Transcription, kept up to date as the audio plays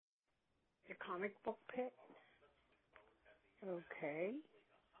Comic Book Pit? Okay.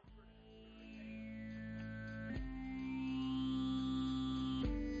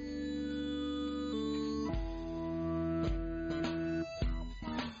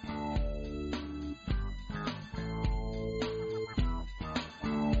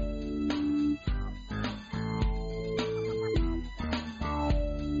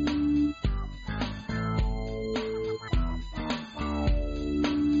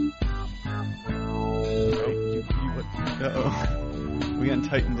 Uh-oh. We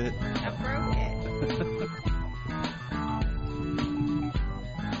untightened it. I broke it.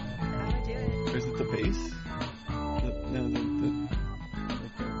 How do I do it? Or is it the bass?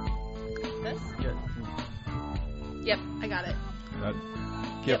 This? Yeah. Yep, I got it.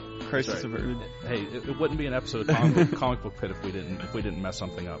 Yep. Crisis Sorry. averted. Hey, it wouldn't be an episode of Comic Book Pit if we didn't mess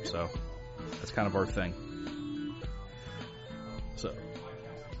something up. So that's kind of our thing. So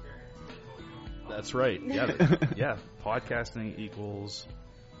that's right. Yeah, yeah. Podcasting equals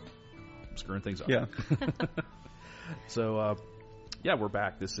screwing things up. Yeah. So yeah, we're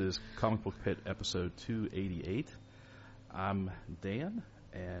back. This is Comic Book Pit episode 288. I'm Dan,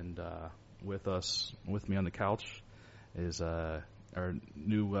 and with me on the couch is our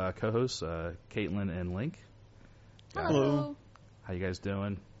new co-hosts, Caitlin and Link. Hello. How you guys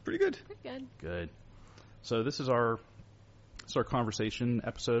doing? Pretty good. Pretty good. Good. So this is our conversation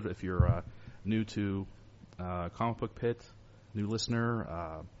episode. If you're new to Comic Book Pit, new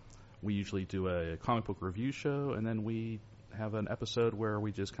listener, we usually do a comic book review show, and then we have an episode where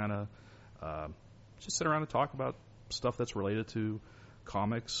we just kind of just sit around and talk about stuff that's related to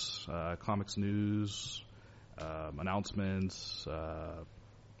comics, comics news, announcements,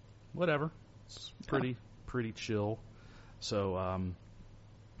 whatever. It's pretty chill. So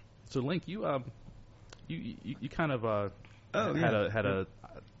Link, you kind of had a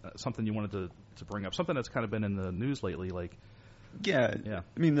something you wanted to bring up, something that's kind of been in the news lately, like. Yeah. Yeah.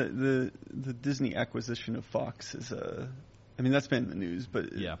 I mean, the Disney acquisition of Fox is I mean, that's been in the news,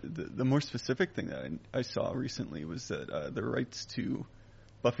 but yeah. The more specific thing that I saw recently was that the rights to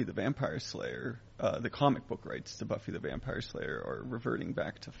Buffy the Vampire Slayer, the comic book rights to Buffy the Vampire Slayer, are reverting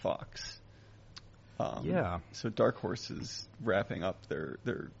back to Fox. Yeah. So Dark Horse is wrapping up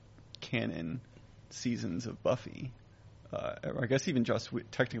their canon seasons of Buffy. I guess even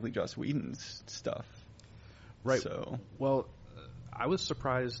technically Joss Whedon's stuff. Right. So, well, I was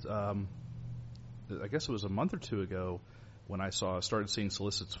surprised. I guess it was a month or two ago when I started seeing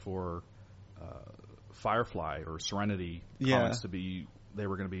solicits for Firefly or Serenity comics they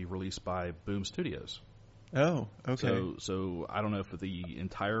were going to be released by Boom Studios. Oh, okay. So I don't know if the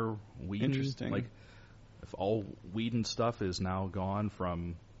entire Whedon, interesting, like if all Whedon stuff is now gone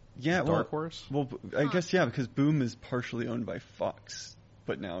from Dark Horse. Well, I guess because Boom is partially owned by Fox,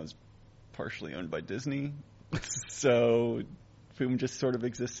 but now is partially owned by Disney. So Boom just sort of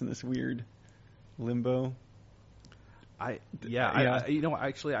exists in this weird limbo. It's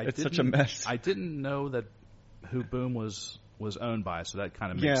such a mess. I didn't know that who Boom was owned by, so that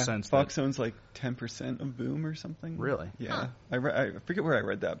kind of makes sense. Fox owns like 10% of Boom or something. Really? Yeah. Huh. I forget where I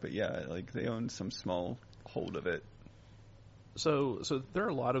read that, but yeah, like they own some small hold of it. So there are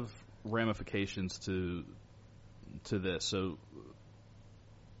a lot of ramifications to this. So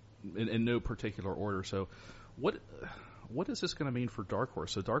in no particular order. So what is this going to mean for Dark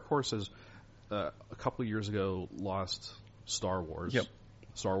Horse? So Dark Horse has a couple of years ago lost Star Wars. Yep.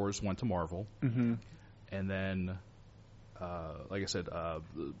 Star Wars went to Marvel. Mm-hmm. And then, like I said,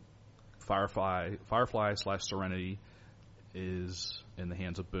 Firefly / Serenity is in the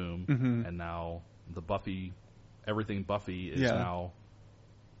hands of Boom, mm-hmm. and now everything Buffy is now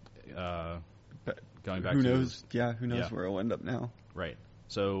going back. Who knows? Who knows where it'll end up now? Right.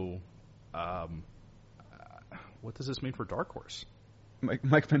 So, what does this mean for Dark Horse? Mike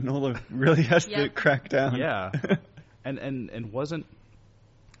Mignola really has to crack down. Yeah, and wasn't.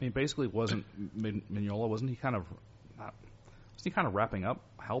 I mean, basically, wasn't Mignola? Wasn't he kind of wrapping up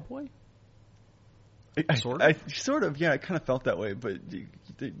Hellboy? Sort of. Yeah, I kind of felt that way, but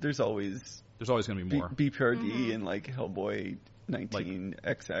there's always going to be more BPRD mm-hmm. and like Hellboy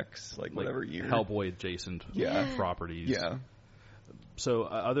 19XX, like whatever year Hellboy adjacent properties. Yeah. So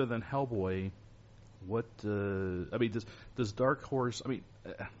other than Hellboy, what? I mean, does Dark Horse? I mean,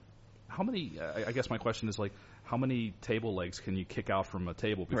 how many? I guess my question is like, how many table legs can you kick out from a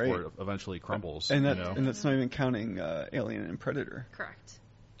table before it eventually crumbles? And that's not even counting Alien and Predator. Correct.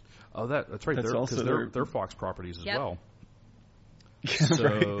 Oh, that's right. That's also they're Fox properties as well. Yeah,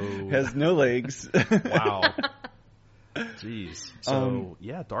 so has no legs. Wow. Jeez. So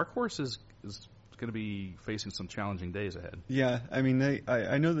Dark Horse is going to be facing some challenging days ahead. Yeah, I mean,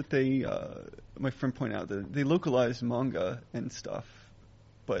 I know that they, my friend pointed out that they localize manga and stuff,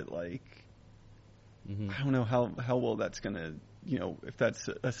 but like, Mm-hmm. I don't know how well that's gonna, if that's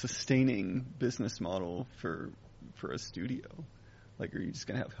a sustaining business model for a studio. Like, are you just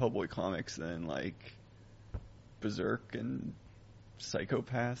gonna have Hellboy comics then like Berserk and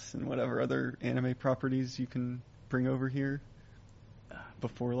Psycho-Pass and whatever other anime properties you can bring over here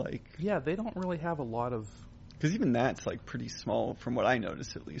before like? Yeah, they don't really have a lot of. Because even that's like pretty small from what I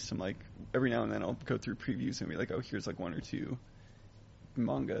notice at least. I'm like, every now and then I'll go through previews and be like, oh, here's like one or two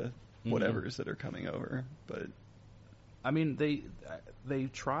manga whatevers that are coming over. But I mean, they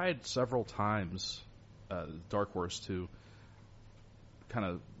tried several times, Dark Horse, to kind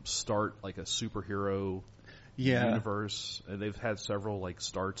of start like a superhero universe, and they've had several like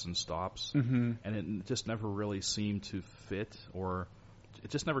starts and stops, and it just never really seemed to fit, or it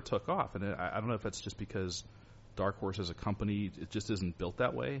just never took off. And I don't know if that's just because Dark Horse as a company, it just isn't built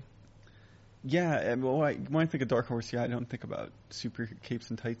that way. yeah, and well, when I think of Dark Horse, I don't think about super capes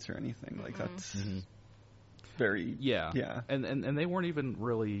and tights or anything like that's very Yeah. yeah. And they weren't even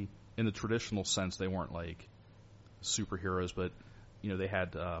really in the traditional sense. They weren't like superheroes, but they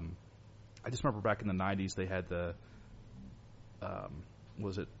had. I just remember back in the '90s they had the.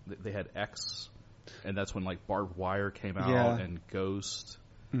 They had X, and that's when like Barbed Wire came out and Ghost,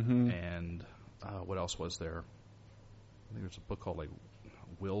 and what else was there? I think there's a book called like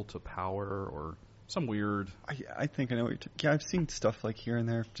Will to Power or some weird. I think I know what you're I've seen stuff like here and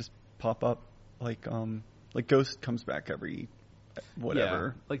there just pop up, like Ghost comes back every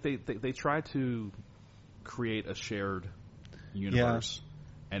whatever. Yeah, like they try to create a shared universe,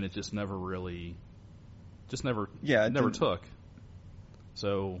 and it just never took.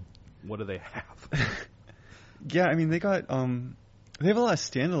 So what do they have? Yeah, I mean they got they have a lot of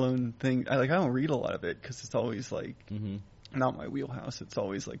standalone thing. I don't read a lot of it because it's always like not my wheelhouse. It's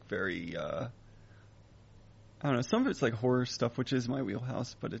always like very I don't know. Some of it's like horror stuff, which is my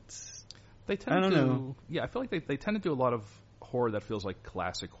wheelhouse, but it's they tend I don't know. Yeah, I feel like they tend to do a lot of horror that feels like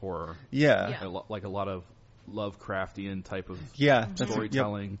classic horror. Yeah. Like a lot of Lovecraftian type of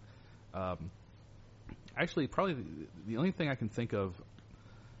storytelling. Actually, probably the only thing I can think of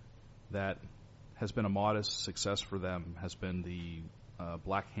that has been a modest success for them has been the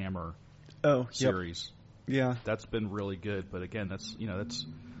Black Hammer series. Yeah, that's been really good. But again, that's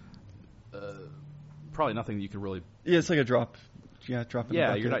probably nothing that you can really. Yeah, it's like a drop. Yeah, drop. In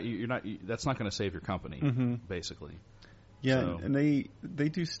yeah, the bucket. you're not. That's not going to save your company, basically. Yeah, So. and they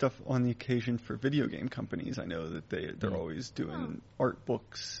do stuff on the occasion for video game companies. I know that they're always doing art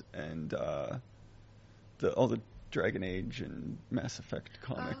books and all the Dragon Age and Mass Effect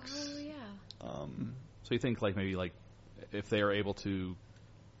comics. Oh, yeah. So you think like maybe like if they are able to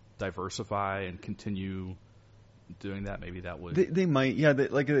diversify and continue doing that, maybe that would They might, yeah. They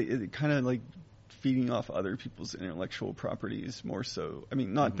kind of like feeding off other people's intellectual properties more so. I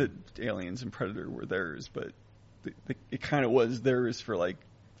mean, not that Aliens and Predator were theirs, but it kind of was theirs for like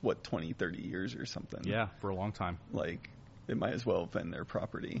what 20, 30 years or something. Yeah, for a long time. Like it might as well have been their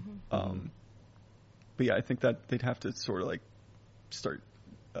property. But yeah, I think that they'd have to sort of like start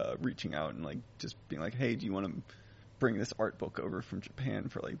reaching out and like just being like, hey, do you want to bring this art book over from Japan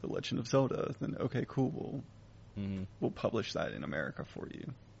for like the Legend of Zelda? Then okay, cool, we'll publish that in America for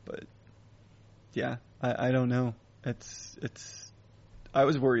you. But yeah, I don't know. It's I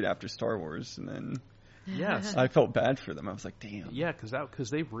was worried after Star Wars, and then Yes, I felt bad for them. I was like, damn. yeah, because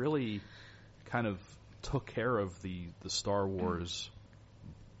they really kind of took care of the Star Wars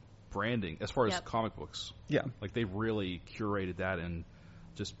branding as far as comic books. Yeah. Like they really curated that and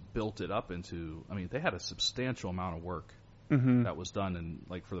just built it up into. I mean, they had a substantial amount of work that was done in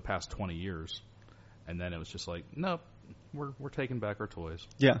like for the past 20 years, and then it was just like, nope, we're taking back our toys.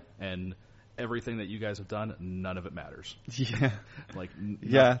 Yeah. And everything that you guys have done, none of it matters. Yeah. Like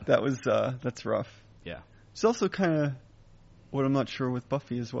Yeah, that was that's rough. Yeah. It's also kind of what I'm not sure with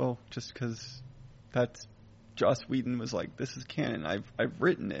Buffy as well, just because that's Joss Whedon was like, this is canon. I've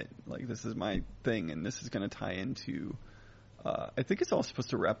written it. Like, this is my thing, and this is going to tie into. I think it's all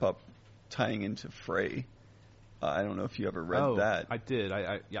supposed to wrap up tying into Frey. I don't know if you ever read that. I did.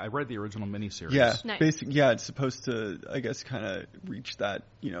 I read the original miniseries. Yeah, Nice. it's supposed to, I guess, kind of reach that.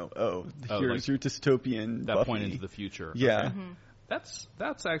 Here's like your dystopian that Buffy. point into the future. Yeah. Okay.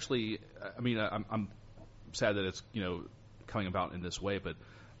 That's actually. I mean, I'm sad that it's coming about in this way, but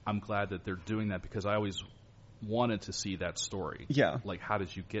I'm glad that they're doing that because I always wanted to see that story. Yeah. Like, how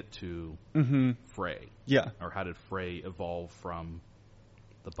did you get to Frey? Yeah. Or how did Frey evolve from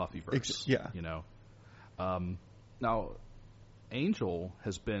the Buffyverse? Yeah. Now, Angel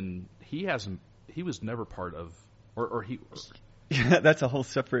has been. He hasn't. he was never part of, or he. Yeah, that's a whole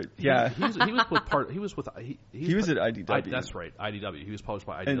separate. Yeah, he was with part. He was with. He was at IDW. That's right, IDW. He was published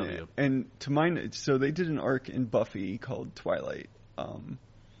by IDW. And to mine, so they did an arc in Buffy called Twilight, and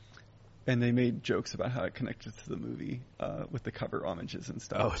they made jokes about how it connected to the movie with the cover homages and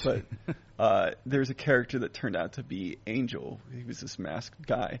stuff. Oh, but there's a character that turned out to be Angel. He was this masked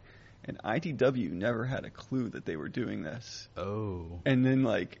guy, and IDW never had a clue that they were doing this. Oh. And then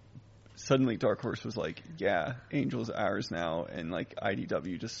like suddenly Dark Horse was like, yeah, Angel's ours now, and like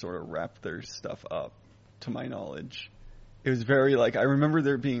IDW just sort of wrapped their stuff up, to my knowledge. It was very like, I remember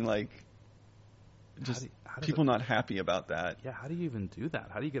there being like just people not happy about that. Yeah, how do you even do that?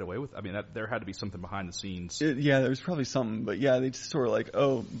 How do you get away with? I mean, there had to be something behind the scenes. Yeah, there was probably something, but yeah, they just sort of like,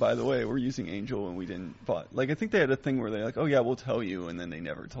 oh, by the way, we're using Angel and we didn't. But like, I think they had a thing where they're like, oh yeah, we'll tell you, and then they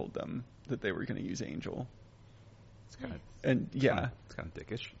never told them that they were going to use Angel. It's kind of it's kind of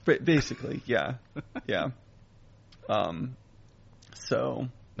dickish. But basically, yeah, yeah. So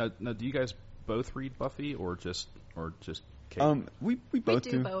now, do you guys both read Buffy or just Kate? we both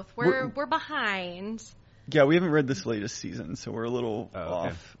do both. We're behind. Yeah, we haven't read this latest season, so we're a little okay.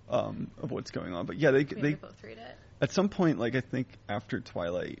 off of what's going on. But yeah, they both read it. At some point, like I think after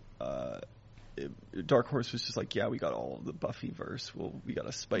Twilight, Dark Horse was just like, yeah, we got all of the Buffyverse. We got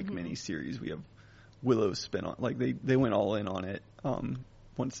a Spike miniseries. We have Willow spin on. Like they went all in on it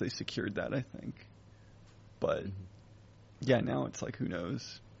once they secured that, I think. But yeah, now it's like, who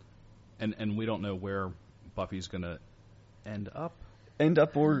knows? And we don't know where Buffy's gonna end up.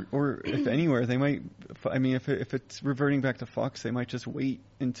 Or if anywhere, they might. I mean, if it's reverting back to Fox, they might just wait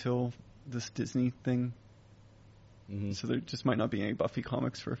until this Disney thing. Mm-hmm. So there just might not be any Buffy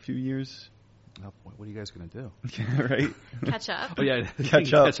comics for a few years. Oh, what are you guys gonna do? Yeah, right. Catch up. Oh yeah,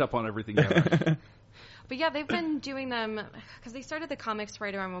 catch up on everything. Yeah. But yeah, they've been doing them because they started the comics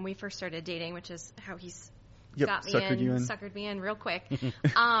right around when we first started dating, which is how he's suckered me in real quick.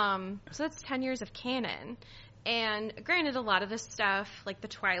 So that's 10 years of canon. And granted, a lot of this stuff, like the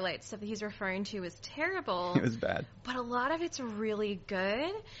Twilight stuff that he's referring to, is terrible. It was bad. But a lot of it's really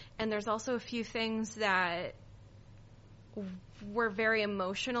good. And there's also a few things that were very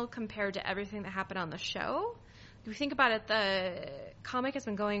emotional compared to everything that happened on the show. If you think about it, the comic has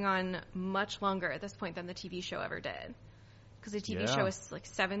been going on much longer at this point than the TV show ever did. Because the TV show is like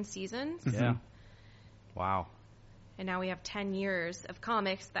 7 seasons. Yeah. Wow. And now we have 10 years of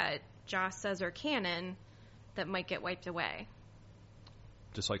comics that Joss says are canon that might get wiped away.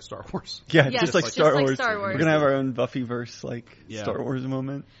 Just like Star Wars. Yeah, just like Star Wars. Star Wars. We're going to have our own Buffyverse, Star Wars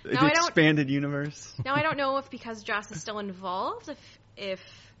moment. Now, the expanded universe. Now, I don't know if because Joss is still involved, if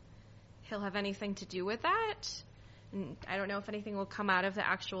he'll have anything to do with that. And I don't know if anything will come out of the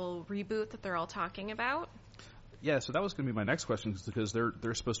actual reboot that they're all talking about. Yeah, so that was going to be my next question, because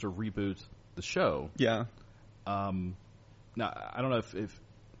they're supposed to reboot the show. Yeah. Now, I don't know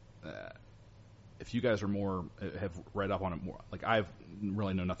if you guys are have read up on it more. Like, I've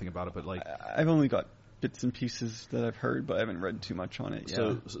really know nothing about it, but like I've only got bits and pieces that I've heard, but I haven't read too much on it.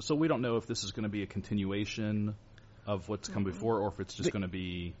 Yeah. So we don't know if this is going to be a continuation of what's come before, or if it's just going to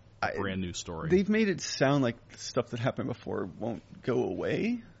be a brand new story. They've made it sound like stuff that happened before won't go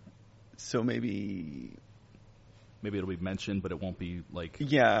away. So maybe it'll be mentioned, but it won't be like...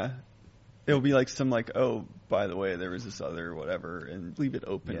 Yeah. It'll be like some like, oh, by the way, there was this other whatever, and leave it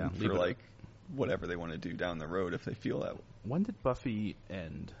open for like whatever they want to do down the road if they feel that. When did Buffy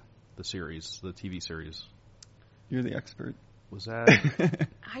end the series, the TV series? You're the expert. Was that...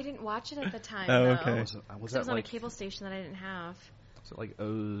 I didn't watch it at the time, oh, though. okay. Was that on a cable station that I didn't have. Was it like,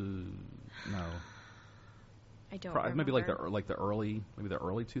 no. I don't remember. Maybe like the early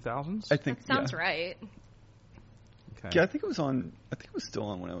 2000s? I think that sounds right. Okay. Yeah, I think it was still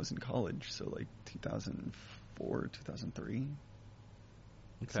on when I was in college, so like 2004, 2003.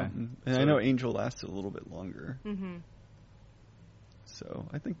 Okay. Something. And I know Angel lasted a little bit longer. Mm-hmm. So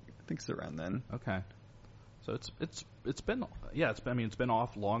I think it's around then. Okay. So it's been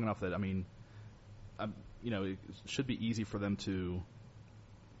off long enough that it should be easy for them to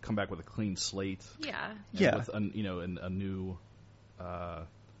come back with a clean slate. Yeah. Yeah. With a new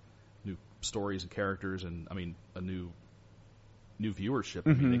stories and characters, and a new viewership.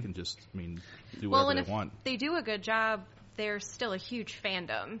 I mean, they can just do whatever they want. They do a good job. There's still a huge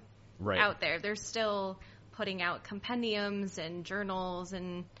fandom out there. They're still putting out compendiums and journals,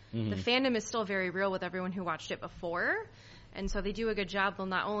 and the fandom is still very real with everyone who watched it before. And so they do a good job. They'll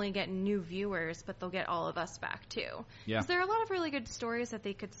not only get new viewers, but they'll get all of us back too. Yeah. Because there are a lot of really good stories that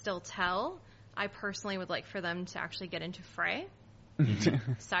they could still tell. I personally would like for them to actually get into Frey.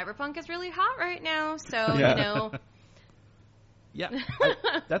 Cyberpunk is really hot right now, so Yeah,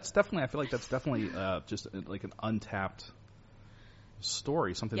 that's definitely. I feel like that's definitely just like an untapped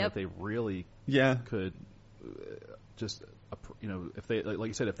story, something that they really could just if they like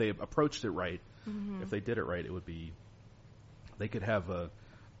you said, if they approached it right, if they did it right, it would be. They could have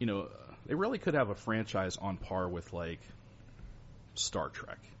they really could have a franchise on par with like Star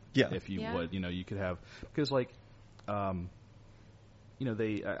Trek. Yeah, if you would, you could have because like, I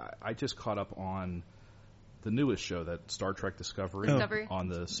just caught up on the newest show, that Star Trek Discovery on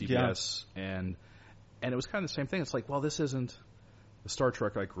the CBS, and it was kind of the same thing. It's like, well, this isn't the Star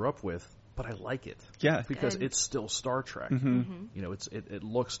Trek I grew up with, but I like it. Yeah, because it's still Star Trek. It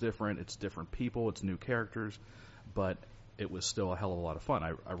looks different. It's different people. It's new characters, but it was still a hell of a lot of fun.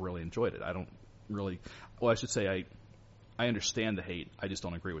 I really enjoyed it. I don't really. Well, I should say I understand the hate. I just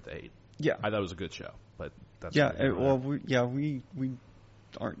don't agree with the hate. Yeah, I thought it was a good show, but that's we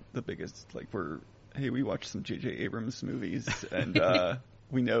aren't the biggest. Like we watched some J.J. Abrams movies, and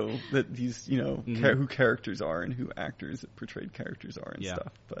we know that these, who characters are and who actors that portrayed characters are and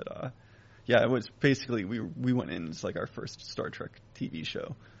stuff. But it was basically we went in as like our first Star Trek TV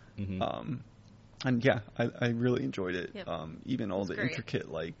show, and I really enjoyed it. Yep. Even all the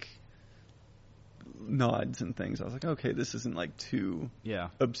intricate like nods and things. I was like, okay, this isn't like too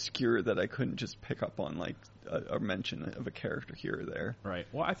obscure that I couldn't just pick up on like a mention of a character here or there. Right.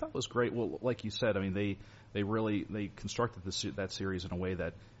 Well, I thought it was great. Well, like you said, I mean, they constructed that series in a way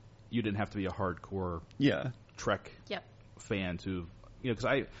that you didn't have to be a hardcore Trek fan to, because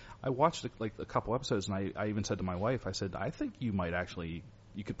I watched like a couple episodes, and I even said to my wife, I said, I think you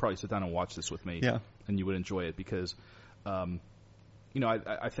could probably sit down and watch this with me, and you would enjoy it because,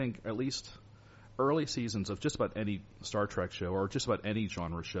 I think at least early seasons of just about any Star Trek show or just about any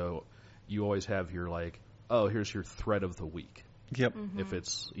genre show, you always have your like, oh, here's your threat of the week. Yep. If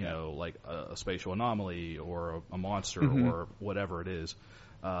it's like a spatial anomaly or a monster or whatever it is,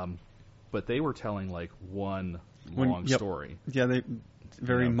 but they were telling like one long story. Yeah, they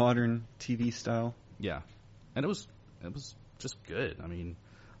very modern TV style. Yeah, and it was just good. I mean,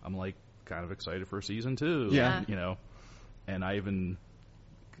 I'm like kind of excited for season 2. Yeah, and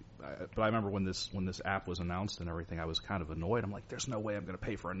but I remember when this app was announced and everything, I was kind of annoyed. I'm like, there's no way I'm going to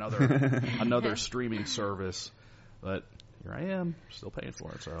pay for another streaming service, but here I am, still paying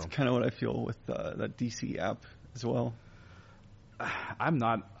for it. So it's kind of what I feel with that DC app as well. I'm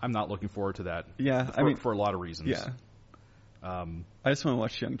not looking forward to that. Yeah, for a lot of reasons. Yeah. I just want to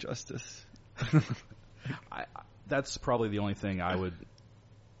watch Young Justice. That's probably the only thing I would.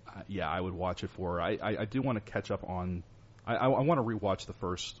 I would watch it for. I do want to catch up on. I want to rewatch the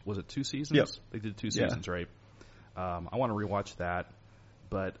first. Was it 2 seasons? Yep. They did 2 seasons, right? I want to rewatch that,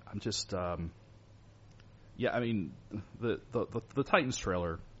 but I'm just. I mean, the Titans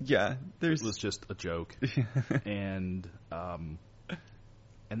trailer. Yeah, was just a joke, and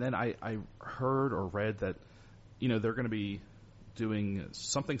then I heard or read that they're going to be doing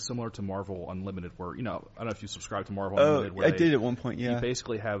something similar to Marvel Unlimited, where I don't know if you subscribe to Marvel Unlimited. Where I did at one point. Yeah, you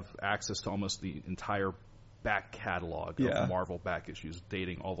basically have access to almost the entire back catalog of Marvel back issues,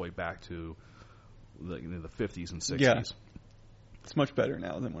 dating all the way back to the 50s and 60s. Yeah. It's much better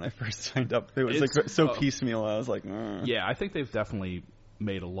now than when I first signed up. It was piecemeal. I was like, yeah, I think they've definitely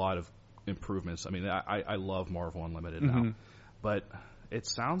made a lot of improvements. I mean, I love Marvel Unlimited now, but it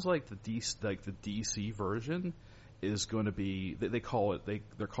sounds like the DC version is going to be. They're calling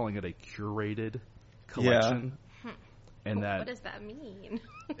it a curated collection, and what does that mean?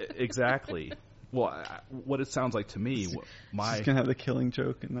 Exactly. Well, what it sounds like to me, it's gonna have the Killing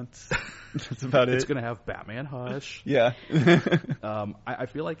Joke, and that's about it. It's gonna have Batman Hush. Yeah. I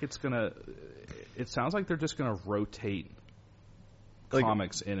feel like it's gonna. It sounds like they're just gonna rotate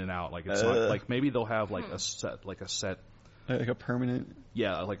comics in and out. Like it's not, like maybe they'll have like a set, like a permanent.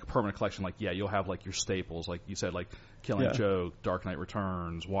 Yeah, like a permanent collection. Like you'll have like your staples, like you said, like Killing Joke, Dark Knight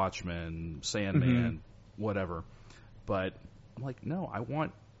Returns, Watchmen, Sandman, whatever. But I'm like, no, I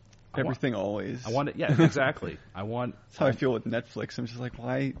want. Everything always. I want it. Yeah, exactly. That's how I feel with Netflix. I'm just like,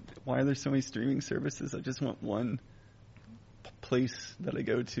 why are there so many streaming services? I just want one place that I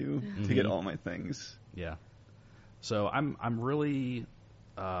go to get all my things. Yeah. So I'm really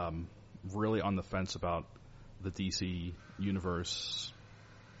really on the fence about the DC Universe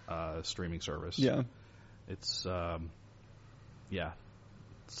streaming service. Yeah. It's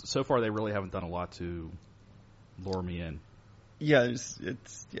so far they really haven't done a lot to lure me in. Yeah,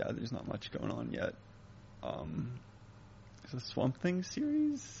 there's not much going on yet. There's a Swamp Thing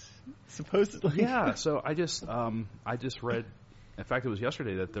series, supposedly. Yeah, so I just read, in fact, it was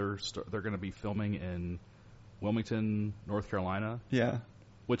yesterday that they're going to be filming in Wilmington, North Carolina. Yeah,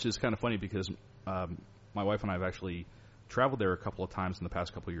 which is kind of funny because my wife and I have actually traveled there a couple of times in the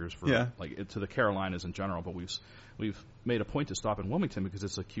past couple of years for to the Carolinas in general, but we've made a point to stop in Wilmington because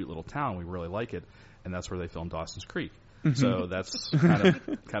it's a cute little town. We really like it, and that's where they filmed Dawson's Creek. So that's kind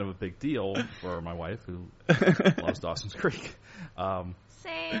of a big deal for my wife who loves Dawson's Creek.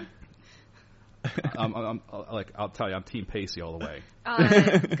 Same. I'll tell you, I'm Team Pacey all the way.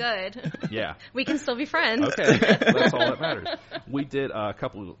 Good. Yeah. We can still be friends. Okay. That's all that matters. We did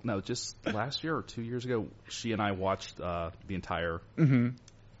just last year or 2 years ago, she and I watched the entire. Mm-hmm.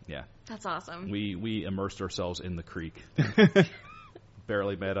 Yeah. That's awesome. We immersed ourselves in the creek.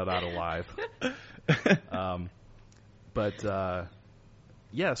 Barely made it out alive.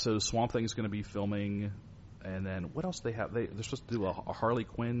 So Swamp Thing is going to be filming, and then what else they have? They're supposed to do a Harley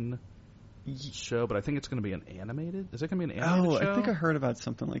Quinn show, but I think it's going to be an animated. Is it going to be an animated show? I think I heard about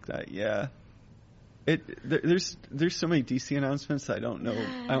something like that. Yeah. There's so many DC announcements I don't know.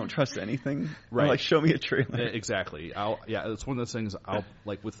 I don't trust anything. Right. Like, show me a trailer. Exactly. It's one of those things. I'll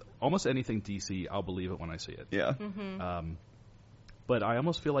like with almost anything DC. I'll believe it when I see it. Yeah. Mm-hmm. But I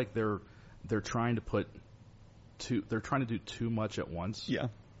almost feel like they're trying to do too much at once. Yeah.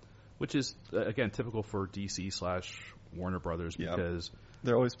 Which is again typical for DC / Warner Brothers because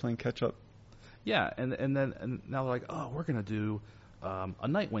they're always playing catch up. Yeah, and now they're like, oh, we're gonna do a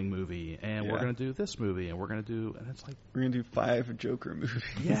Nightwing movie, and we're gonna do this movie, and we're gonna do, and it's like we're gonna do 5 Joker movies.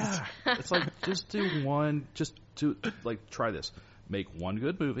 Yeah, it's like just do one, try this, make one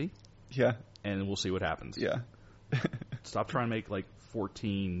good movie. Yeah, and we'll see what happens. Yeah, stop trying to make like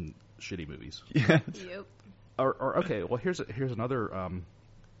 14 shitty movies. Yeah. Yep. Or okay, well here's another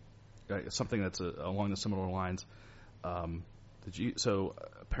something that's along the similar lines. So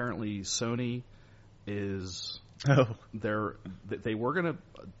apparently Sony is they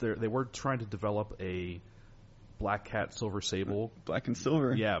were trying to develop a Black Cat Silver Sable Black and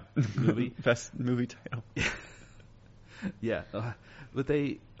Silver movie best movie title. But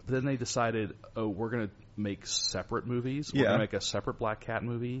then they decided, we're gonna make separate movies. We're gonna make a separate Black Cat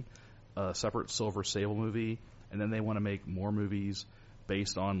movie, a separate Silver Sable movie, and then they want to make more movies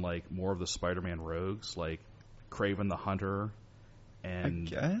based on like more of the Spider-Man rogues, like Kraven the Hunter. And I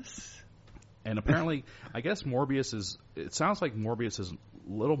guess. And apparently, I guess Morbius is. It sounds like Morbius is a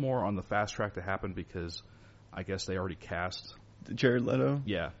little more on the fast track to happen because I guess they already cast Jared Leto.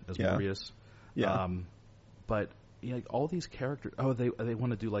 As Morbius. Yeah. But like all these characters. Oh, they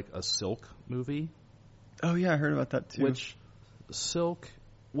want to do like a Silk movie. Oh yeah, I heard about that too. Which Silk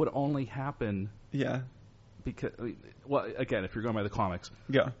would only happen. Yeah. Because again, if you're going by the comics.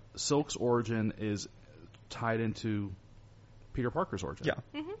 Yeah. Silk's origin is tied into Peter Parker's origin. Yeah.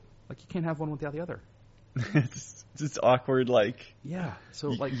 Mm-hmm. Like, you can't have one without the other. It's awkward, like... Yeah, so,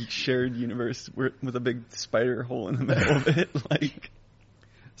 like... shared universe with a big spider hole in the middle of it, like...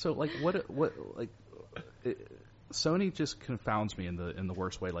 So, like, Sony just confounds me in the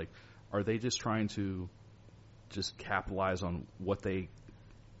worst way. Like, are they just trying to just capitalize on what they...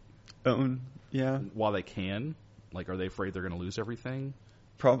 own, yeah. While they can? Like, are they afraid they're going to lose everything?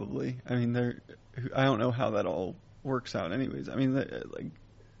 Probably. I mean, I don't know how that all... works out anyways. I mean,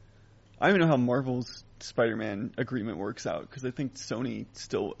 I don't even know how Marvel's Spider-Man agreement works out because I think Sony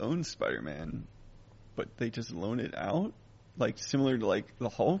still owns Spider-Man, but they just loan it out, like similar to like the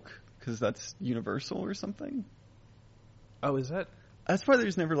Hulk because that's Universal or something. Oh, is that? That's why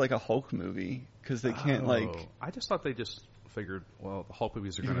there's never like a Hulk movie because they can't I just thought they just figured, well, the Hulk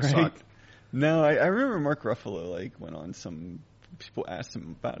movies are going to suck. No, I remember Mark Ruffalo went on some. People asked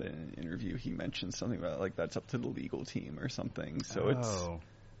him about it in an interview. He mentioned something about like that's up to the legal team or something. So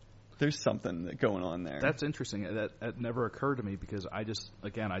there's something going on there. That's interesting. That never occurred to me because I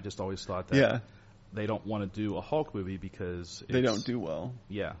just always thought that they don't want to do a Hulk movie because they don't do well.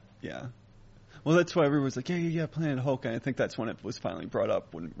 Yeah. Yeah. Well, that's why everyone was like, yeah, Planet Hulk. And I think that's when it was finally brought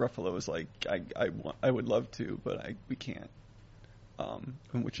up when Ruffalo was like, I would love to, but we can't.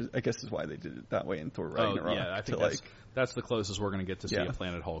 Which is, I guess, is why they did it that way in Thor Ragnarok. Oh, yeah, I think that's the closest we're going to get to see a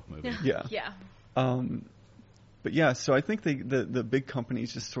Planet Hulk movie. Yeah. Yeah. But yeah, so I think the big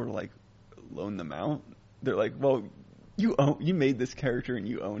companies just sort of like loan them out. They're like, well, you made this character and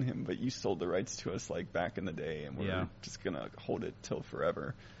you own him, but you sold the rights to us like back in the day, and we're just gonna hold it till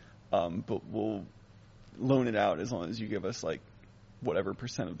forever. But we'll loan it out as long as you give us like whatever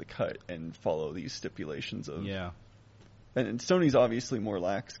 % of the cut and follow these stipulations of And Sony's obviously more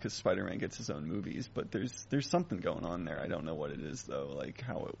lax because Spider-Man gets his own movies, but there's something going on there. I don't know what it is though, like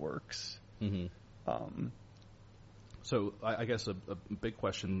how it works. Mm-hmm. So I guess a big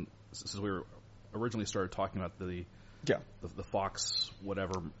question, since we were originally started talking about the Fox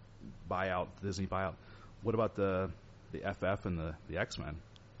whatever buyout, Disney buyout. What about the FF and the X-Men?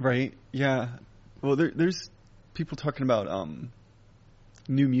 Right. Yeah. Well, there's people talking about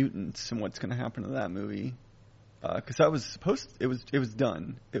New Mutants and what's going to happen to that movie. Because that was it was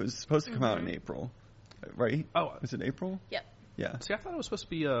done. It was supposed to come out in April, right? Oh, is it April? Yep. Yeah. See, I thought it was supposed to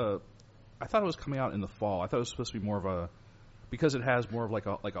be I thought it was coming out in the fall. I thought it was supposed to be more of a, because it has more of like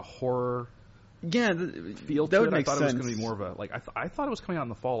a horror. Yeah, feel that to would it. make I thought sense. it was going to be more of a like. I thought it was coming out in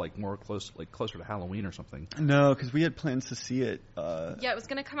the fall, like more closer to Halloween or something. No, because we had plans to see it. Yeah, it was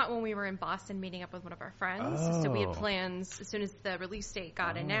going to come out when we were in Boston meeting up with one of our friends. So we had plans as soon as the release date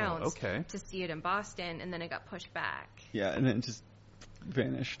got announced to see it in Boston, and then it got pushed back. Yeah, and then it just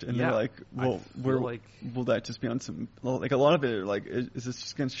vanished. And they're like, well, will that just be on some, like a lot of it, like, is this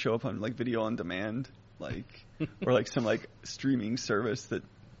just going to show up on like video on demand, like, or like some like streaming service that.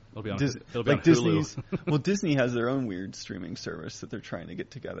 It'll be on Disney's. Hulu. Well, Disney has their own weird streaming service that they're trying to get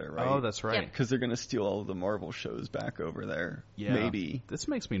together, right? Oh, that's right. Because they're going to steal all of the Marvel shows back over there. Yeah, maybe. This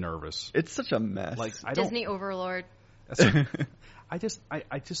makes me nervous. It's such a mess. Like Disney overlord. I just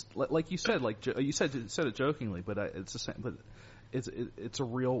like you said, you said it jokingly, but it's the same. But it's a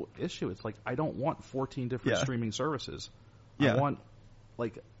real issue. It's like I don't want 14 different streaming services. Yeah. I want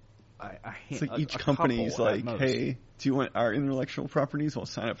like. It's like each company's like, hey, do you want our intellectual properties? We'll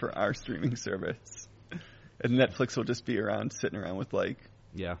sign up for our streaming service. And Netflix will just be around, sitting around with like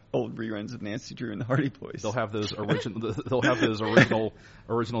old reruns of Nancy Drew and the Hardy Boys. They'll have those original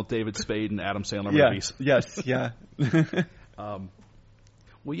David Spade and Adam Sandler movies. Yes, yeah. Well,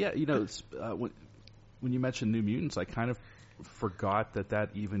 yeah, you know, it's, when you mentioned New Mutants, I kind of forgot that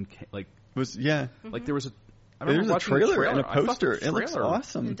even like there was a. There's a trailer and a poster. It looks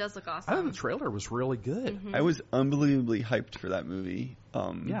awesome. It does look awesome. I thought the trailer was really good. Mm-hmm. I was unbelievably hyped for that movie.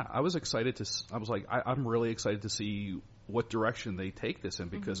 Yeah, I was excited I was like, I'm really excited to see what direction they take this in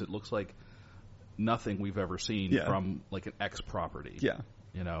because it looks like nothing we've ever seen from like an X property. Yeah,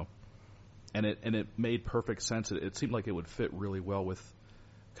 you know, and it made perfect sense. It seemed like it would fit really well with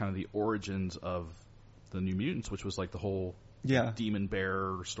kind of the origins of the New Mutants, which was like the whole demon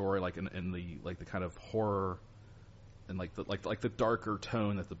bear story, like in the kind of horror. And like the darker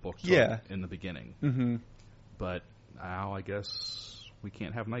tone that the book took in the beginning, but now I guess we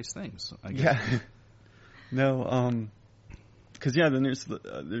can't have nice things. I guess. Yeah, no, because then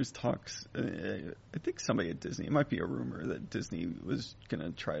there's talks. I think somebody at Disney, it might be a rumor that Disney was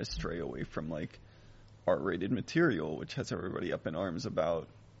gonna try to stray away from like R-rated material, which has everybody up in arms about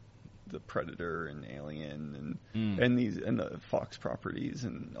the Predator and Alien and the Fox properties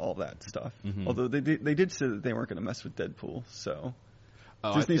and all that stuff. Although they did say that they weren't going to mess with Deadpool, so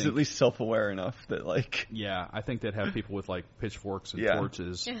Disney's at least self-aware enough that like I think they'd have people with like pitchforks and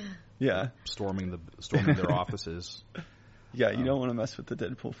torches storming their offices. Yeah, you don't want to mess with the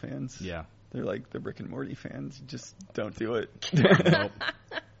Deadpool fans. Yeah, they're like the Rick and Morty fans. Just don't do it.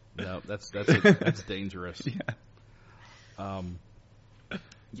 No, that's dangerous.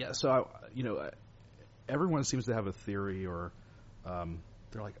 Yeah, so everyone seems to have a theory, or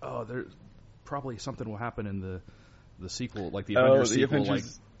they're like, oh, there's probably something will happen in the sequel, like the Avengers sequel, like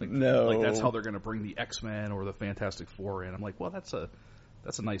that's how they're going to bring the X-Men or the Fantastic Four in. I'm like, well, that's a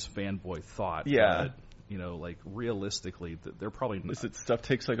nice fanboy thought. Yeah, but, like realistically, they're probably not. This stuff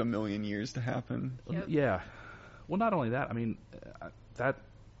takes like a million years to happen. Yep. Yeah, well, not only that, I mean, that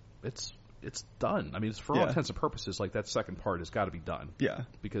it's done. I mean, for all intents and purposes, like that second part has got to be done. Yeah,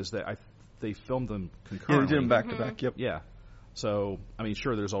 because they filmed them concurrently. Yeah, they did them back to back. Yep. Yeah. So I mean,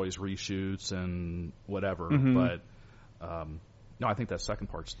 sure, there's always reshoots and whatever, but no, I think that second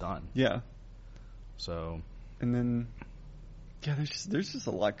part's done. Yeah. So. And then, there's just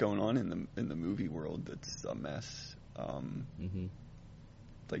a lot going on in the movie world that's a mess.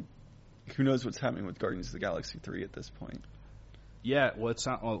 Like, who knows what's happening with Guardians of the Galaxy 3 at this point? Yeah,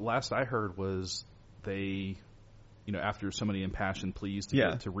 last I heard was they, after so many impassioned pleas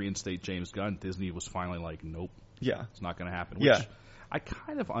to reinstate James Gunn, Disney was finally like, nope, it's not going to happen. Which I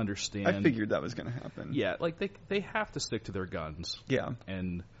kind of understand. I figured that was going to happen. Yeah, like they have to stick to their guns. Yeah,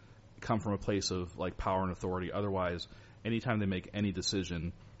 and come from a place of like power and authority. Otherwise, anytime they make any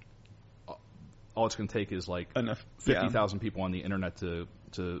decision, all it's going to take is like 50,000 people on the internet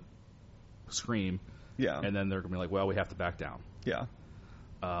to scream. Yeah, and then they're going to be like, well, we have to back down. Yeah.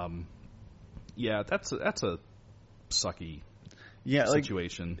 Yeah, that's a sucky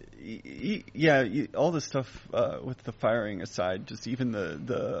situation. All the stuff with the firing aside, just even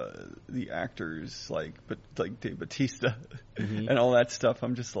the actors like Dave Bautista and all that stuff,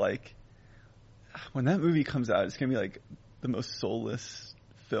 I'm just like, when that movie comes out, it's gonna be like the most soulless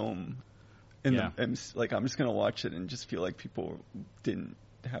film in I'm just gonna watch it and just feel like people didn't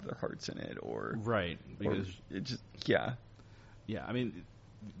have their hearts in it, or because it just Yeah, I mean,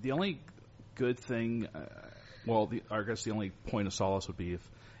 the only good thing Well, I guess the only point of solace would be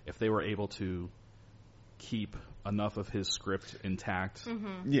if they were able to keep enough of his script intact.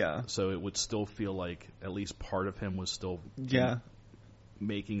 Mm-hmm. Yeah. So it would still feel like at least part of him was still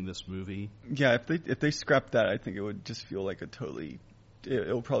making this movie. Yeah, if they scrapped that, I think it would just feel like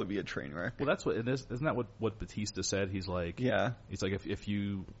it'll probably be a train wreck. Well, that's what it is. Isn't that what Batista said? He's like, he's like, if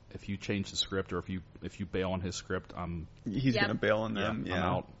you change the script, or if you bail on his script, he's gonna bail on them. I'm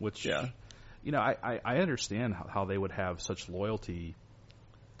out. Which, you know, I understand how they would have such loyalty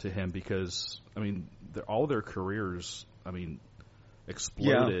to him, because I mean, all their careers, I mean,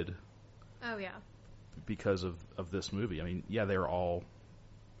 exploded. Oh yeah. Because of this movie. I mean, they were all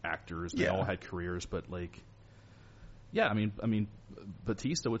actors. They all had careers, but like, I mean,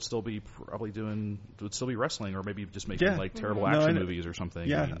 Batista would still be wrestling, or maybe just making like terrible action movies or something.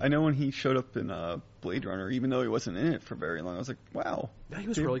 Yeah, I know when he showed up in Blade Runner, even though he wasn't in it for very long, I was like, wow. Yeah, he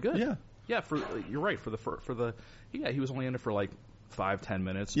was really good. Yeah. Yeah, you're right. He was only in it for like 5-10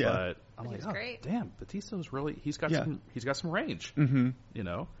 minutes. Yeah. But I'm like, great. Damn, Batista was really, he's got some range. Mm-hmm. You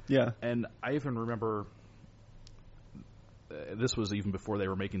know. Yeah. And I even remember, this was even before they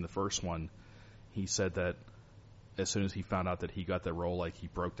were making the first one. He said that as soon as he found out that he got that role, like, he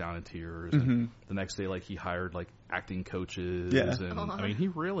broke down in tears. Mm-hmm. And the next day, like, he hired like acting coaches. Yeah. And I mean, he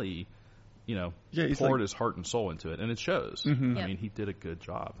really, you know, he's poured his heart and soul into it, and it shows. Mm-hmm. I mean, he did a good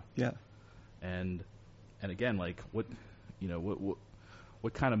job. Yeah. And again, what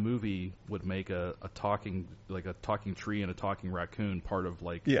kind of movie would make a talking tree and a talking raccoon part of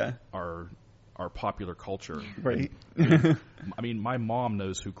like our popular culture? Right. I mean, my mom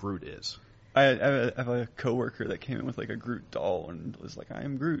knows who Groot is. I have a coworker that came in with like a Groot doll and was like, "I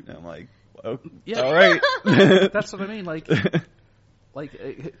am Groot," and I'm like, "Oh, all right." That's what I mean. Like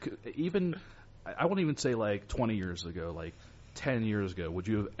even I won't even say like 20 years ago, like 10 years ago, would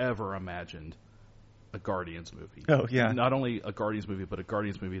you have ever imagined a Guardians movie? Oh, yeah. Not only a Guardians movie, but a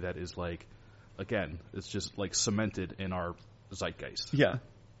Guardians movie that is like, again, it's just like cemented in our zeitgeist. Yeah.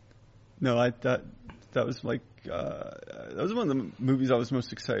 No, that was like, that was one of the movies I was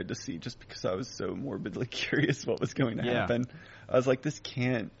most excited to see, just because I was so morbidly curious what was going to happen. I was like, this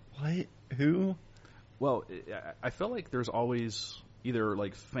can't, what? Who? Well, I feel like there's always either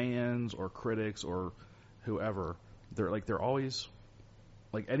like fans or critics or whoever, they're always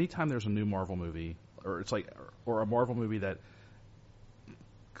like, anytime there's a new Marvel movie, or it's like, or a Marvel movie that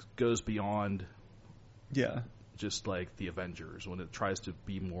goes beyond just like the Avengers, when it tries to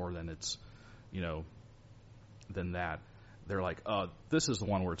be more than it's, you know, than that, they're like, oh, this is the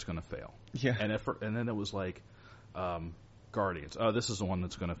one where it's going to fail. Yeah. And then it was like Guardians. Oh, this is the one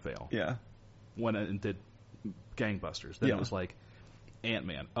that's going to fail. Yeah. When it did gangbusters, then it was like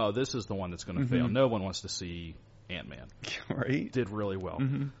Ant-Man. Oh, this is the one that's going to fail. No one wants to see Ant-Man. Right. Did really well.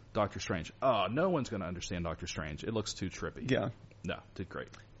 Mm-hmm. Doctor Strange. Oh, no one's going to understand Doctor Strange. It looks too trippy. Yeah. No, did great.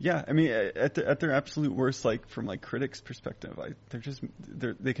 Yeah, I mean, at their absolute worst, like from like critics' perspective,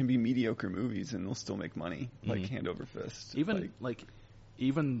 they can be mediocre movies and they'll still make money, like hand over fist.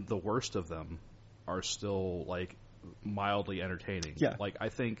 Even the worst of them are still like mildly entertaining. Yeah. Like, I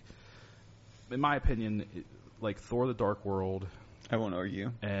think, in my opinion, like Thor: The Dark World, I won't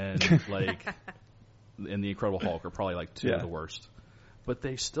argue, and like and The Incredible Hulk are probably like two of the worst, but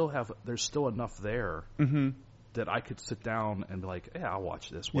there's still enough there. Mm-hmm. That I could sit down and be like, yeah, I'll watch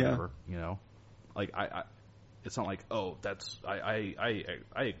this, whatever, you know? Like, I it's not like, oh, that's, I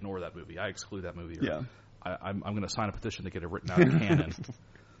ignore that movie, I exclude that movie, or I'm going to sign a petition to get it written out of canon.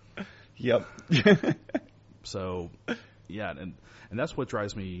 Yep. So, yeah, and that's what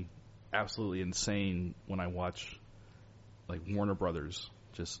drives me absolutely insane when I watch, like, Warner Brothers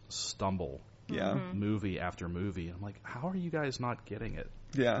just stumble movie after movie. I'm like, how are you guys not getting it?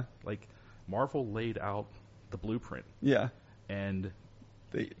 Yeah. Like, Marvel laid out the blueprint. Yeah. And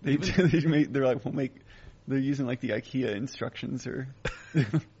they're like, they're using like the IKEA instructions, or they're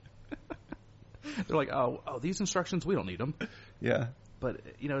like, oh, these instructions, we don't need them. Yeah. But,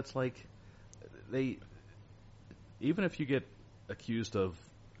 you know, it's like, even if you get accused of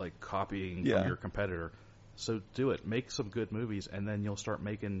like copying from your competitor, so do it. Make some good movies, and then you'll start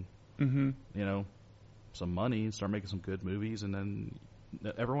making, you know, some money, start making some good movies, and then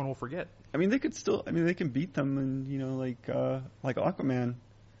everyone will forget. I mean, they can beat them, and, you know, like Aquaman.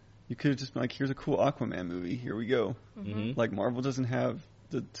 You could have just been like, here's a cool Aquaman movie. Here we go. Mm-hmm. Like, Marvel doesn't have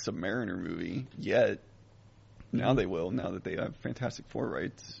the Submariner movie yet. Now they will, now that they have Fantastic Four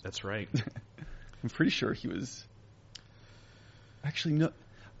rights. That's right. I'm pretty sure he was... Actually, no.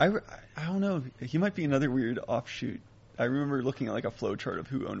 I don't know. He might be another weird offshoot. I remember looking at like a flow chart of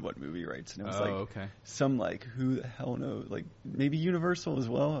who owned what movie rights, and it was some like who the hell knows, like maybe Universal as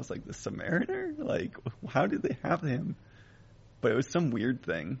well. I was like, the Submariner, like how did they have him? But it was some weird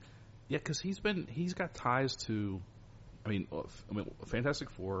thing. Yeah, because he's got ties to, I mean, Fantastic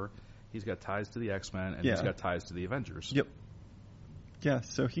Four. He's got ties to the X-Men, and he's got ties to the Avengers. Yep. Yeah,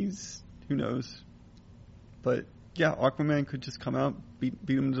 so who knows? But yeah, Aquaman could just come out, beat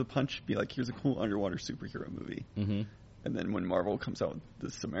him to the punch, be like, here's a cool underwater superhero movie. Mm-hmm. And then when Marvel comes out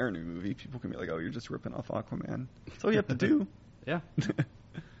with the Submariner movie, people can be like, oh, you're just ripping off Aquaman. That's all you have to do. Yeah.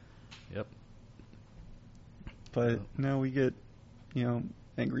 Yep. But now we get,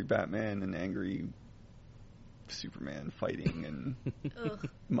 angry Batman and angry Superman fighting and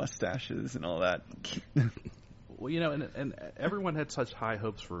mustaches and all that. Well, and everyone had such high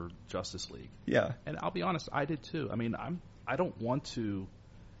hopes for Justice League. Yeah. And I'll be honest, I did too. I mean, I don't want to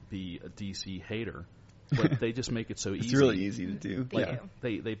be a DC hater, but they just make it so easy. It's really easy to do.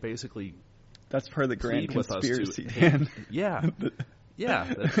 They basically that's part of the grand conspiracy. Yeah.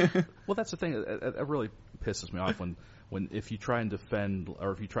 Yeah. Well, that's the thing. It really pisses me off when if you try and defend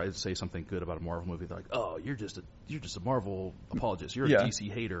or if you try to say something good about a Marvel movie, they're like, "Oh, you're just a Marvel apologist. You're a DC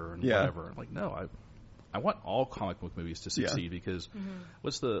hater and whatever." I'm like, no, I want all comic book movies to succeed because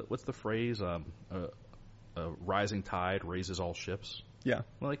what's the phrase? A rising tide raises all ships. Yeah.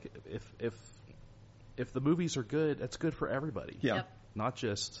 Like if the movies are good, that's good for everybody. Yeah. Yep. Not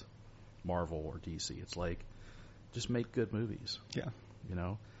just Marvel or DC. It's like just make good movies. Yeah.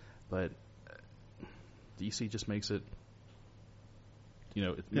 But DC just makes it.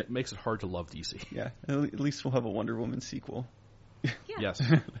 It makes it hard to love DC. Yeah. At least we'll have a Wonder Woman sequel. Yeah. Yes.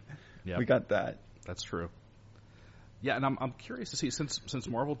 Yeah. We got that. That's true. Yeah, and I'm curious to see since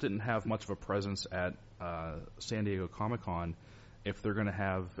Marvel didn't have much of a presence at San Diego Comic-Con, if they're going to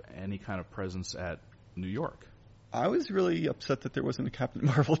have any kind of presence at New York. I was really upset that there wasn't a Captain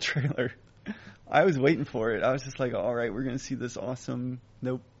Marvel trailer. I was waiting for it. I was just like, all right, we're going to see this awesome.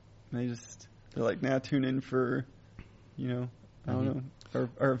 Nope. And they're like, now tune in for, I don't know,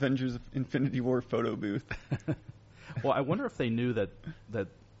 our Avengers Infinity War photo booth. Well, I wonder if they knew that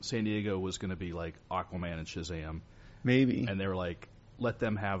San Diego was going to be like Aquaman and Shazam. Maybe. And they were like, let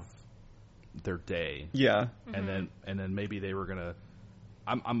them have their day. Yeah. And then maybe they were going to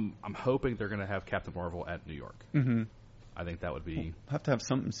I'm hoping they're going to have Captain Marvel at New York. Mm-hmm. I think that would be... We'll have to have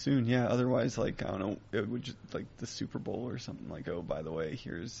something soon, yeah. Otherwise, I don't know, it would just, the Super Bowl or something oh, by the way,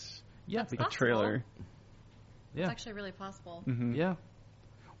 here's a trailer. Yeah. It's actually really possible. Mm-hmm. Yeah.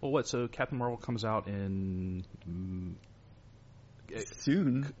 Well, so Captain Marvel comes out in...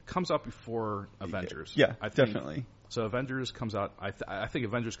 soon. Comes out before Avengers. Yeah, definitely. So Avengers comes out... I think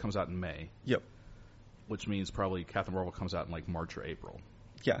Avengers comes out in May. Yep. Which means probably Captain Marvel comes out in March or April.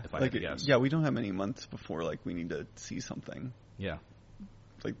 Yeah, if I had to guess. Yeah, we don't have many months before we need to see something. Yeah,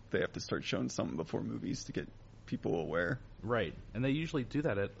 they have to start showing something before movies to get people aware. Right, and they usually do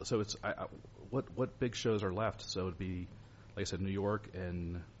that. So it's what big shows are left? So it'd be, like I said, New York,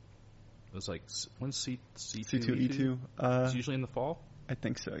 and it's when's C2E2? It's usually in the fall. I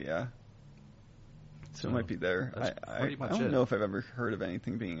think so. Yeah. So it might be there. I don't know if I've ever heard of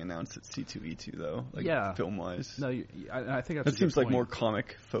anything being announced at C2E2 though, film-wise. No, I think that seems like more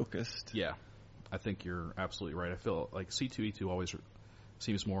comic-focused. Yeah, I think you're absolutely right. I feel like C2E2 always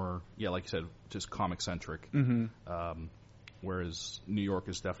seems more, like you said, just comic-centric. Mm-hmm. Whereas New York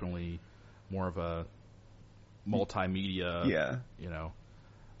is definitely more of a multimedia. Yeah.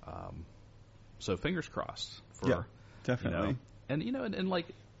 So fingers crossed. Definitely. And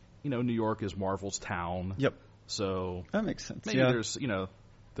New York is Marvel's town. Yep. So that makes sense. Maybe there's,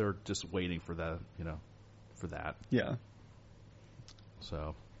 they're just waiting for that, for that. Yeah.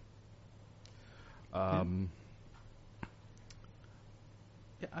 So, I don't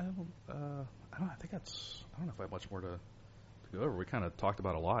know. I think that's. I don't know if I have much more to go over. We kind of talked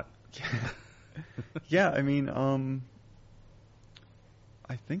about a lot. Yeah. I mean,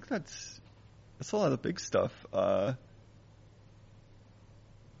 I think that's a lot of the big stuff.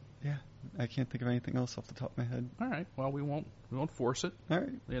 Yeah, I can't think of anything else off the top of my head. All right. Well, we won't force it. All right.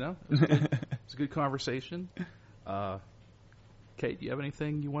 It's a good conversation. Kate, do you have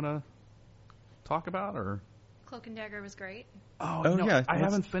anything you want to talk about, or? Cloak and Dagger was great. Oh yeah, I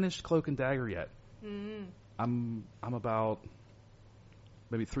haven't finished Cloak and Dagger yet. Mm. I'm about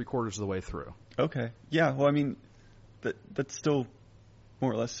maybe 3/4 of the way through. Okay. Yeah. Well, I mean, that's still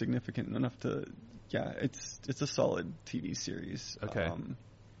more or less significant enough to. Yeah, it's a solid TV series. Okay.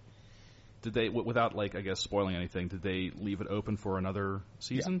 Did they, without I guess spoiling anything, did they leave it open for another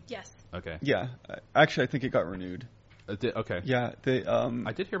season? Yeah. Yes. Okay. Yeah. Actually, I think it got renewed. Okay. Yeah. They.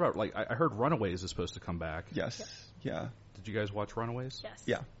 I did hear about I heard Runaways is supposed to come back. Yes. Yeah. Did you guys watch Runaways? Yes.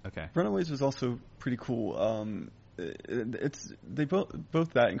 Yeah. Okay. Runaways was also pretty cool. They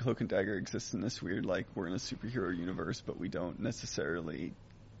both that and Cloak and Dagger exist in this weird, like, we're in a superhero universe, but we don't necessarily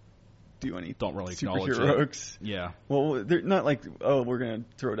do any superheroics. Yeah. Well, they're not like, oh, we're gonna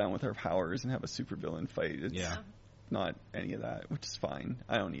throw down with our powers and have a supervillain fight. It's not any of that, which is fine.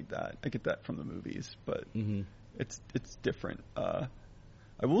 I don't need that. I get that from the movies, but it's different.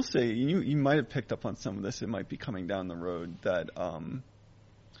 I will say, you might have picked up on some of this. It might be coming down the road that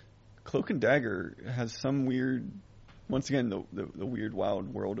Cloak and Dagger has some weird, once again, the weird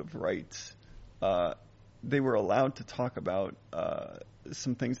wild world of rights. They were allowed to talk about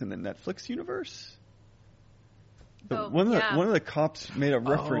some things in the Netflix universe. One of the cops made a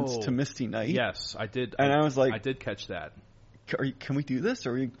reference to Misty Knight. Yes, I did. And I was like, I did catch that. Can we do this?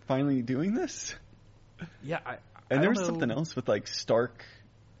 Are we finally doing this? Yeah. There was something else with like Stark.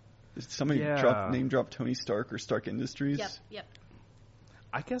 Somebody name dropped Tony Stark or Stark Industries. Yep.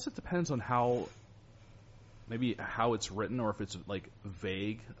 I guess it depends on how it's written, or if it's like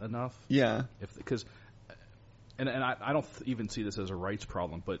vague enough. Yeah. And I don't even see this as a rights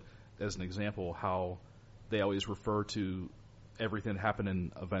problem, but as an example, how they always refer to everything that happened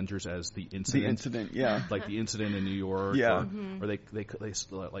in Avengers as the incident. The incident, yeah. Like the incident in New York. Yeah. Or they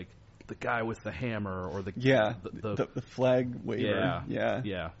like the guy with the hammer, or the flag waver.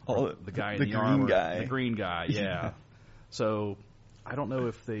 Yeah. Or the guy in the green armor. Guy. The green guy, yeah. So I don't know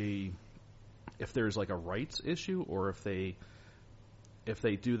if there's like a rights issue, or if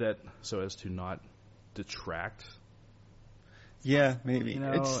they do that so as to not detract. Yeah, maybe.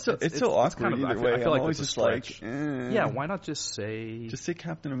 It's so awkward either way. I feel like always just like, yeah, why not just say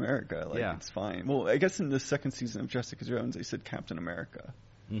Captain America? Like, it's fine. Well, I guess in the second season of Jessica Jones, they said Captain America.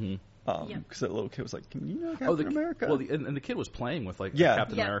 Because that little kid was like, "Can you know Captain America?" Well, and the kid was playing with like a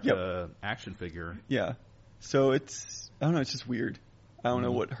Captain America action figure. Yeah. So I don't know. It's just weird. I don't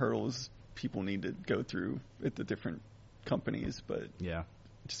know what hurdles people need to go through at the different companies, but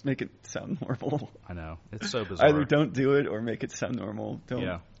just make it sound normal. I know, it's so bizarre. Either don't do it or make it sound normal.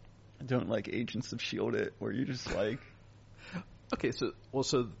 Don't like Agents of S.H.I.E.L.D. it, where you're just like. Okay, so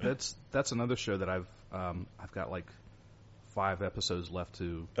that's another show that I've got like 5 episodes left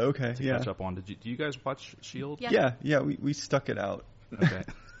to catch up on. Do you guys watch S.H.I.E.L.D.? Yeah. We stuck it out. Okay.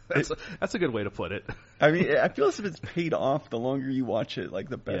 That's a good way to put it. I mean, I feel as if it's paid off. The longer you watch it, like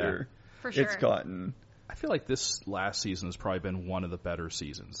the better For sure. it's gotten. I feel like this last season has probably been one of the better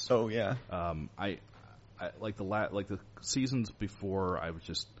seasons. Oh yeah. I like the seasons before. I was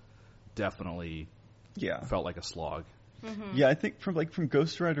just definitely felt like a slog. Mm-hmm. Yeah, I think from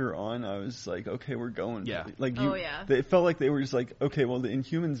Ghost Rider on, I was like, okay, we're going. Yeah. Like it felt like they were just like, okay, well, the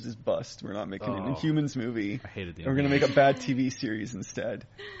Inhumans is bust. We're not making an Inhumans movie. I hated the Inhumans. We're going to make a bad TV series instead.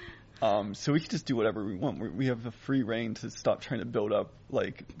 So we can just do whatever we want. We have a free reign to stop trying to build up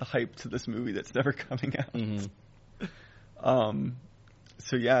like the hype to this movie that's never coming out. Mm-hmm.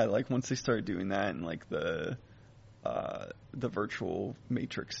 So yeah, like once they started doing that and like the virtual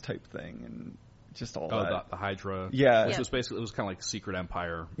Matrix type thing and just all that. The Hydra. Yeah. Which was basically, it was kind of like Secret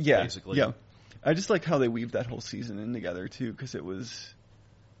Empire. Yeah. Basically. Yeah. I just like how they weaved that whole season in together too, because it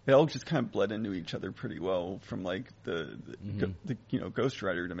all just kind of bled into each other pretty well, from like the Ghost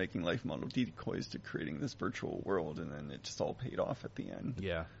Rider to making life model decoys to creating this virtual world, and then it just all paid off at the end.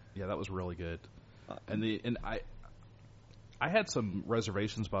 Yeah, that was really good. And I had some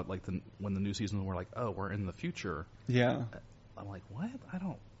reservations about like when the new season were like, oh, we're in the future. Yeah, I'm like, what?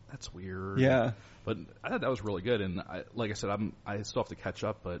 That's weird. Yeah, but I thought that was really good, and like I said, I still have to catch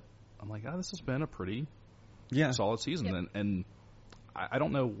up, but I'm like, this has been a pretty solid season, Yep. and I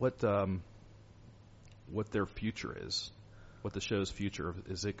don't know what their future is, what the show's future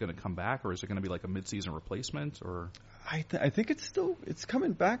is. It going to come back, or is it going to be like a mid-season replacement? Or I think it's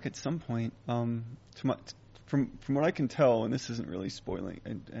coming back at some point. From what I can tell, and this isn't really spoiling.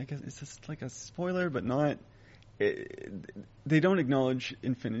 I guess it's just like a spoiler, but not. They don't acknowledge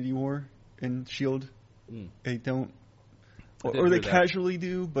Infinity War in S.H.I.E.L.D. They don't, or they casually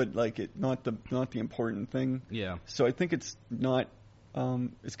do, but like not the important thing. Yeah. So I think it's not.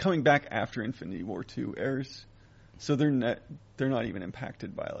 It's coming back after Infinity War 2 airs, so they're not even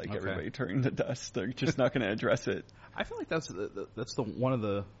impacted by like everybody turning to dust. They're just not going to address it. I feel like that's the one of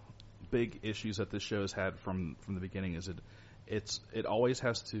the big issues that this show has had from the beginning. Is it always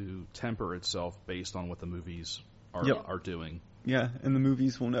has to temper itself based on what the movies are doing. Yeah, and the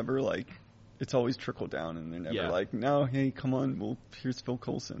movies will never it's always trickle down, and they're never like, no, hey, come on, here's Phil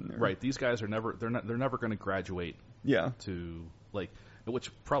Coulson. Right, these guys are never they're never going to graduate. Yeah. To like,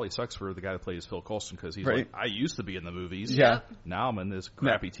 which probably sucks for the guy that plays Phil Coulson because he's Right. like, I used to be in the movies. Yeah. Now I'm in this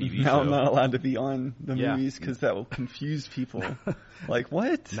crappy TV now show. I'm not allowed to be on the Yeah. movies because that will confuse people. Like,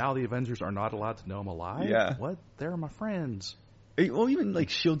 what? Now the Avengers are not allowed to know I'm alive? Yeah. What? They're my friends. Well, even like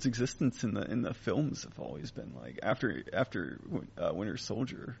Shield's existence in the films have always been like after Winter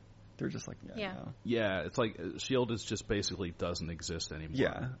Soldier, they're just like Yeah. no. Yeah, it's like S.H.I.E.L.D. is just basically doesn't exist anymore.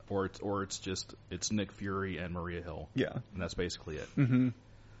 Yeah. Or it's Nick Fury and Maria Hill. Yeah. And that's basically it. Mm-hmm.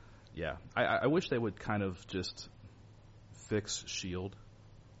 Yeah. I wish they would kind of just fix S.H.I.E.L.D.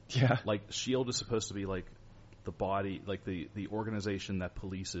 Yeah. Like, S.H.I.E.L.D. is supposed to be like the body, like the organization that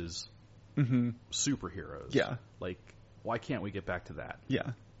polices Mm-hmm. superheroes. Yeah. Like, why can't we get back to that?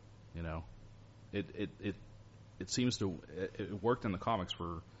 Yeah. You know? It seems to it worked in the comics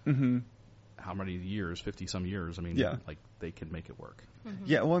for Mm-hmm. how many years? 50-some years. I mean, Yeah. like, they can make it work. Mm-hmm.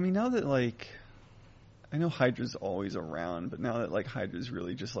 Yeah. Well, I mean, now that like I know Hydra's always around, but now that like Hydra's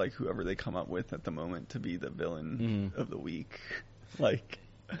really just like whoever they come up with at the moment to be the villain of the week, like.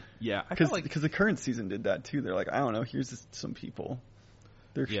 Yeah, I feel Because like the current season did that too. They're like, I don't know, here's some people.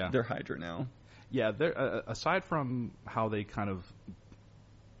 Yeah. They're Hydra now. yeah, they're aside from how they kind of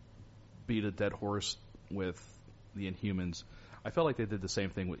beat a dead horse with the Inhumans, I felt like they did the same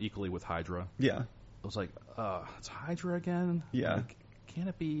thing equally with Hydra. Yeah. It was like, it's Hydra again? Yeah. Like, can't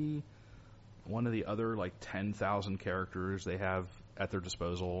it be one of the other, like, 10,000 characters they have at their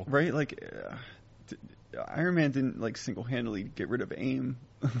disposal? Right? Like, Iron Man didn't, like, single-handedly get rid of AIM.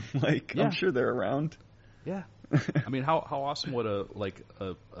 Like, Yeah. I'm sure they're around. Yeah. I mean, how awesome would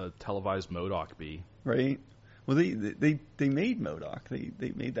a televised MODOK be? Right? Well, they made MODOK.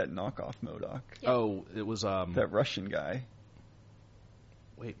 They made that knockoff MODOK. Yeah. Oh, it was, That Russian guy.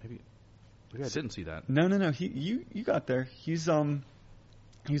 wait, maybe I didn't see that. No. You got there. He's in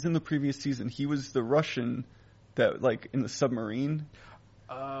the previous season. He was the Russian that, like, in the submarine.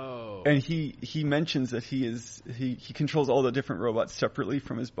 Oh. And he mentions that he controls all the different robots separately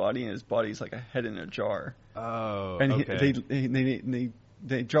from his body, and his body's like a head in a jar. Oh, And okay.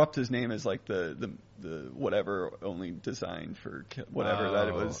 they dropped his name as like the whatever only designed for whatever that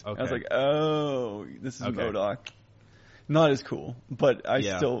it was. Okay. I was like, oh, this is Okay. MODOK. Not as cool, but I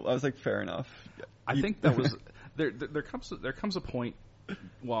Yeah. was like, fair enough. I think that was there comes a point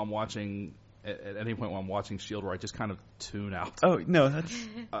while I'm watching at any point while I'm watching S.H.I.E.L.D. where I just kind of tune out. Oh no, that's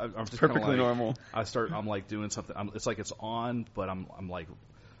I'm just perfectly kinda like, normal. I'm like doing something. It's like it's on, but I'm like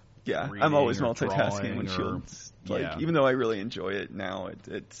Yeah, reading I'm always or multitasking drawing when or- Shield's like, yeah. even though I really enjoy it now,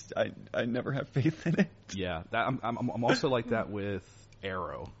 I never have faith in it. yeah. That I'm also like that with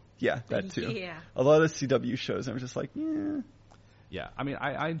Arrow. Yeah, that too. Yeah. A lot of the CW shows, I'm just like, yeah. Yeah, I mean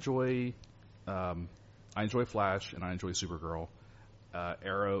I enjoy Flash and I enjoy Supergirl.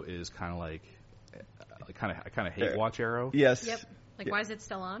 Arrow is kind of like I kind of hate watch Arrow. Yes. Yep. Like, Yeah. why is it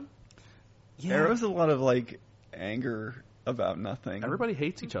still on? Yeah. Arrow's a lot of like anger about nothing. Everybody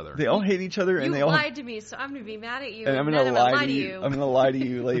hates each other. They all hate each other, and You they all. lied to me, so I'm going to be mad at you. And I'm then gonna I'm lie to you. I'm gonna lie to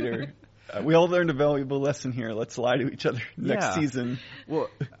you later. We all learned a valuable lesson here. Let's lie to each other next Yeah. season. Well,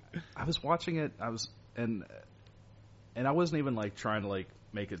 I was watching it. And I wasn't even like trying to like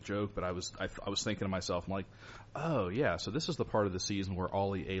make a joke, but I was thinking to myself, I'm like, oh yeah, so this is the part of the season where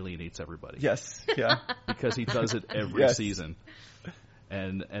Ollie alienates everybody. Yes. Yeah. Because he does it every Yes. season.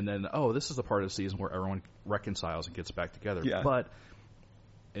 And then this is the part of the season where everyone reconciles and gets back together. Yeah. But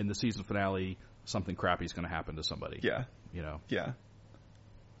in the season finale, something crappy is going to happen to somebody. Yeah. You know. Yeah.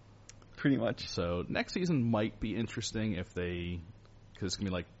 Pretty much. So next season might be interesting if because it's going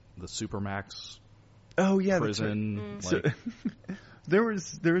to be like the Supermax Oh yeah. prison. That's right. Like, So, there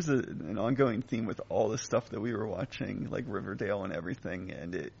was an ongoing theme with all the stuff that we were watching, like Riverdale and everything,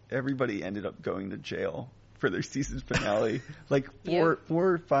 and everybody ended up going to jail for their season finale. Like four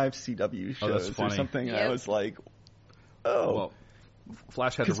or five CW shows or funny. something. And Yep. I was like, oh, well,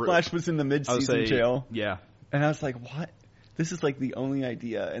 Flash had to. because Flash was in the I would mid-season say, jail, Yeah. and I was like, what? This is like the only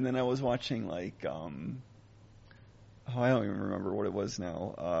idea. And then I was watching like, I don't even remember what it was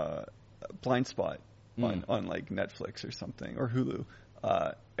now. Blind Spot. On like Netflix or something, or Hulu,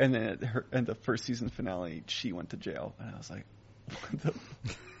 and then at the first season finale, she went to jail, and I was like, what the?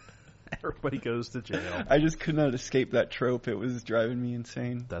 Everybody goes to jail. I just could not escape that trope. It was driving me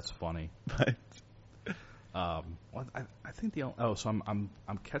insane. That's funny. But Well, I think so I'm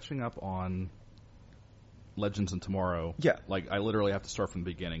catching up on Legends and Tomorrow. Yeah. Like I literally have to start from the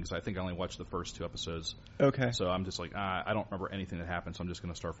beginning because I think I only watched the first 2 episodes. okay, So I'm just like I don't remember anything that happened, so I'm just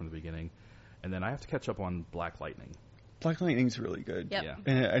going to start from the beginning. And then I have to catch up on Black Lightning. Black Lightning's really good. Yep. Yeah.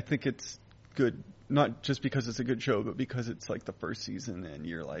 And I think it's good, not just because it's a good show, but because it's like the first season, and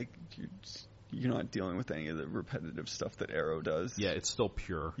you're you're not dealing with any of the repetitive stuff that Arrow does. Yeah, it's still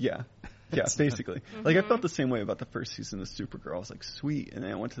pure. Yeah. Yeah, basically. Like, I felt the same way about the first season of Supergirl. I was like, sweet. And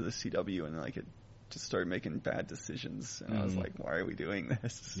then I went to the CW, and like it just started making bad decisions. And I was like, why are we doing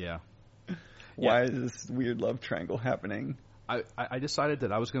this? Yeah. Why is this weird love triangle happening? I decided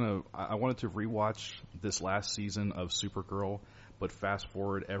that I wanted to rewatch this last season of Supergirl, but fast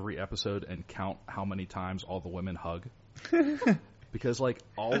forward every episode and count how many times all the women hug. Because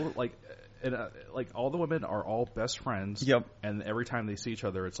all the women are all best friends. Yep. And every time they see each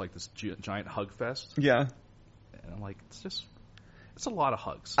other, it's like this giant hug fest. Yeah. And I'm like, it's a lot of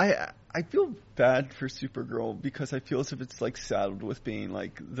hugs. I feel bad for Supergirl because I feel as if it's like saddled with being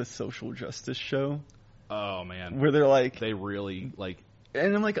like the social justice show. Oh man. Where they're like, they really like.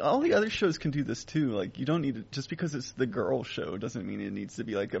 And I'm like, all the other shows can do this too. Like, you don't need to, just because it's the girl show doesn't mean it needs to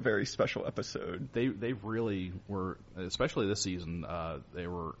be like a very special episode. They really were, especially this season. They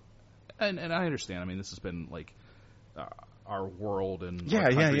were, and I understand. I mean, this has been like our world and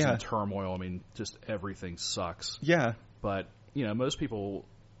our country's in turmoil. I mean, just everything sucks. Yeah. But most people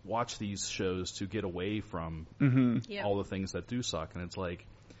watch these shows to get away from all the things that do suck, and it's like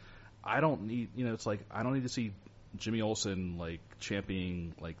I don't need. It's like I don't need to see Jimmy Olsen like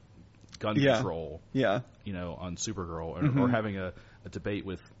championing like gun control, on Supergirl, or having a debate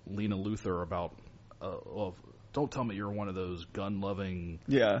with Lena Luthor about, well, don't tell me you're one of those gun-loving,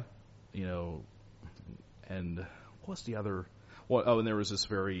 and what's the other? Well, and there was this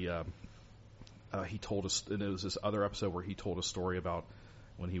very, he told us, and there was this other episode where he told a story about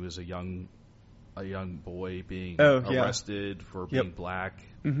when he was a young boy being arrested for being black.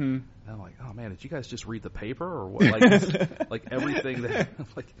 Mm-hmm. And I'm like, oh man, did you guys just read the paper or what? Like everything that,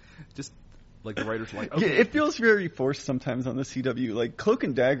 just like the writers were like, okay. Yeah, it feels very forced sometimes on the CW. Like Cloak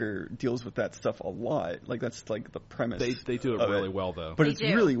and Dagger deals with that stuff a lot. Like that's like the premise. They do it really well though. But it's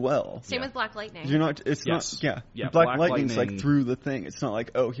really well. Same with Black Lightning. You're not. It's not. Yeah. Black Lightning's like through the thing. It's not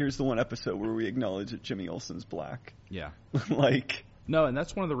like, oh, here's the one episode where we acknowledge that Jimmy Olsen's black. Yeah. Like. No, and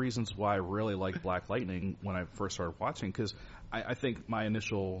that's one of the reasons why I really liked Black Lightning when I first started watching, because I think my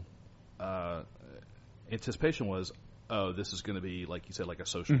initial anticipation was, oh, this is going to be, like you said, like a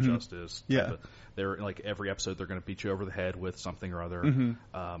social justice. Yeah. They're like every episode they're going to beat you over the head with something or other.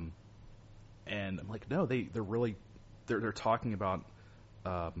 Mm-hmm. And I'm like, no, they're talking about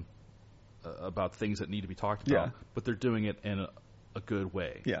things that need to be talked about, but they're doing it in a good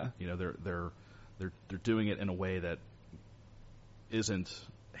way. Yeah. They're doing it in a way that isn't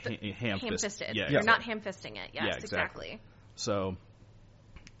ham-fisted. Yeah, you're not ham-fisting it. Yes, exactly. So,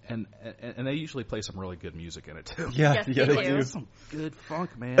 and they usually play some really good music in it too. Yeah, yes, they do. Some good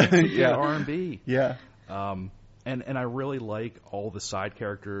funk, man. Some good R&B. Yeah. And I really like all the side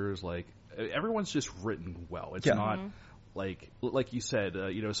characters. Like everyone's just written well. It's not like you said.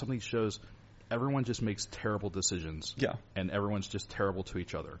 Some of these shows, everyone just makes terrible decisions. Yeah. And everyone's just terrible to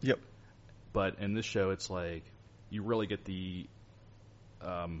each other. Yep. But in this show, it's like you really get the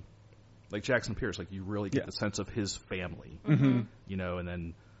like Jackson Pierce, like you really get the sense of his family, and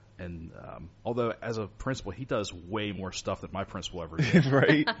although as a principal, he does way more stuff than my principal ever did.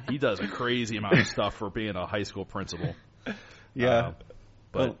 Right. He does a crazy amount of stuff for being a high school principal. Yeah.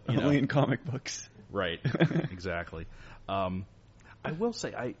 But only in comic books. Right. Exactly. I will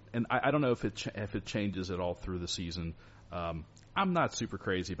say I don't know if it changes at all through the season. I'm not super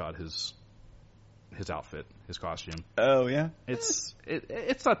crazy about his outfit, his costume. Oh yeah, it's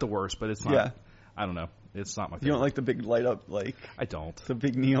not the worst, but it's not. Yeah. I don't know. It's not my favorite. You don't like the big light up, like I don't. The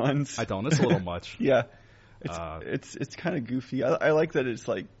big neons. I don't. It's a little much. Yeah, it's kind of goofy. I like that it's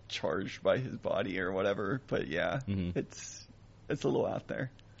like charged by his body or whatever, but yeah, it's a little out there.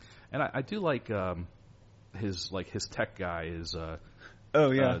 And I do like his tech guy is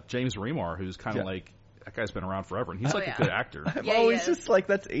James Remar, who's kind of like. That guy's been around forever, and he's a good actor. I'm always just like,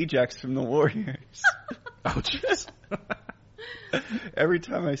 that's Ajax from the Warriors. Oh, jeez. Every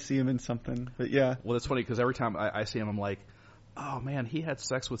time I see him in something, but yeah. Well, that's funny, because every time I see him, I'm like, oh, man, he had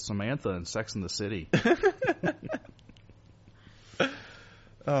sex with Samantha in Sex and the City.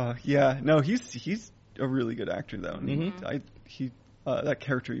 Oh, yeah. No, he's a really good actor, though. And that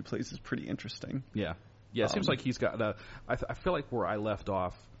character he plays is pretty interesting. Yeah. Yeah, it seems like he's got I feel like where I left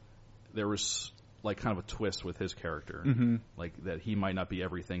off, there was like kind of a twist with his character, like that he might not be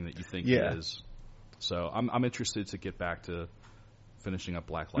everything that you think he is. So I'm interested to get back to finishing up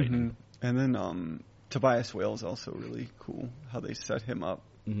Black Lightning. And then Tobias Whale is also really cool. How they set him up.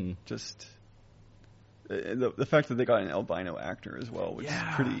 Just the fact that they got an albino actor as well, which is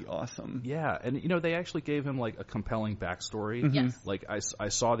pretty awesome. Yeah, and they actually gave him like a compelling backstory. Yes. Like I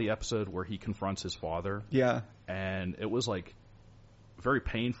saw the episode where he confronts his father. Yeah, and it was like very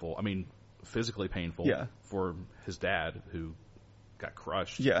painful. I mean, physically painful for his dad who got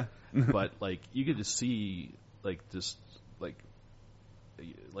crushed. Yeah. But like you could just see like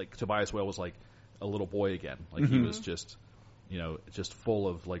Tobias Whale was like a little boy again. Like he was just just full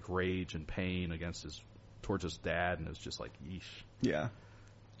of like rage and pain towards his dad, and it was just like yeesh. Yeah.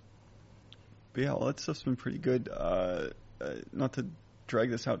 But yeah, all that stuff's been pretty good. Not to drag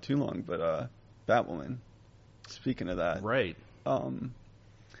this out too long, but Batwoman. Speaking of that, right?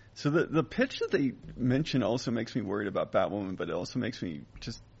 So the pitch that they mention also makes me worried about Batwoman, but it also makes me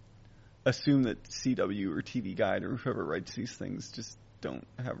just assume that CW or TV Guide or whoever writes these things just don't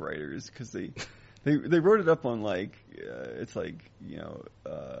have writers, because they wrote it up on like it's like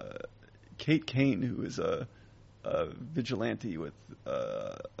Kate Kane, who is a vigilante with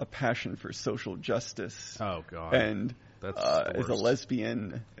a passion for social justice. Oh God! And is a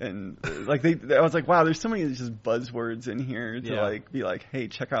lesbian, and like I was like, wow, there's so many just buzzwords in here to like be like, hey,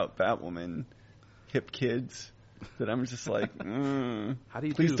 check out Batwoman, hip kids. That I'm just like, how do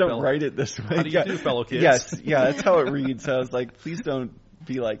you please don't write it this way. How do you do, fellow kids? Yes, yeah, that's how it reads. So I was like, please don't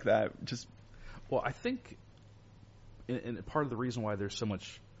be like that. Just I think, and part of the reason why there's so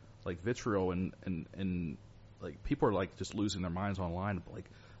much like vitriol and like people are like just losing their minds online, like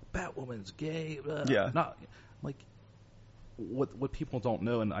Batwoman's gay. Not like what people don't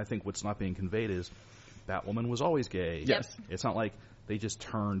know, and I think what's not being conveyed is Batwoman was always gay. Yes, it's not like they just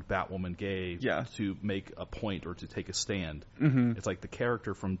turned Batwoman gay to make a point or to take a stand. It's like the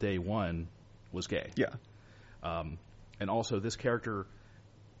character from day one was gay. Yeah, and also this character,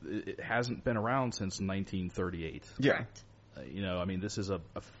 it hasn't been around since 1938. Yeah. Correct. I mean, this is a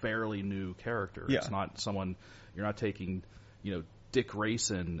fairly new character. Yeah. It's not someone, you're not taking, Dick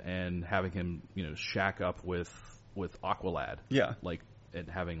Grayson and having him, shack up with Aqualad. Yeah. Like, and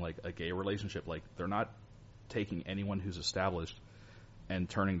having like a gay relationship. Like, they're not taking anyone who's established and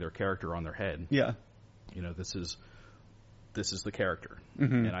turning their character on their head. Yeah. This is the character.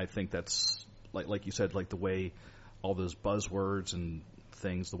 And I think that's like you said, like the way all those buzzwords and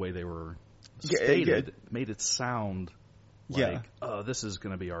things, the way they were stated, made it sound like, oh, this is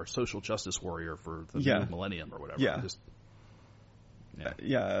going to be our social justice warrior for the new millennium or whatever. Yeah.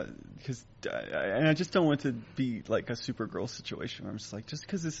 Because and I just don't want to be like a Supergirl situation where I'm just like, just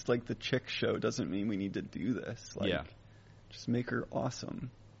because it's like the chick show doesn't mean we need to do this. Like, just make her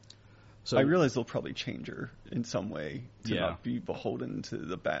awesome. So I realize they'll probably change her in some way to not be beholden to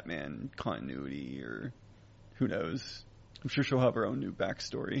the Batman continuity, or who knows. I'm sure she'll have her own new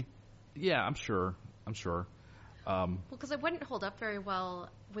backstory. Yeah, I'm sure. Well, because it wouldn't hold up very well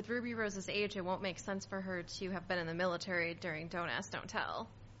with Ruby Rose's age. It won't make sense for her to have been in the military during Don't Ask, Don't Tell,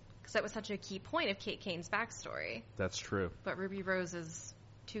 because that was such a key point of Kate Kane's backstory. That's true. But Ruby Rose is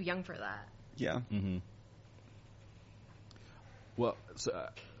too young for that. Yeah. Mm-hmm. Well,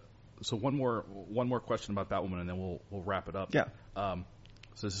 so one more question about Batwoman, and then we'll wrap it up. Yeah.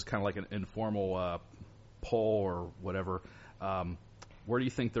 So this is kind of like an informal poll or whatever. Where do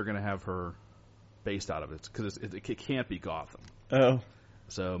you think they're going to have her based out of? It because it can't be Gotham. Oh.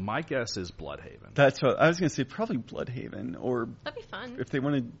 So my guess is Bloodhaven. That's what I was going to say. Probably Bloodhaven, or that'd be fun if they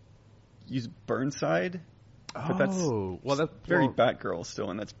want to use Burnside. But that's very Batgirl still,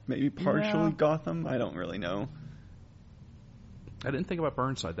 and that's maybe partially Gotham. I don't really know. I didn't think about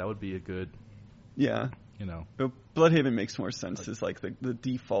Burnside. That would be a good. Yeah. But Bloodhaven makes more sense as like the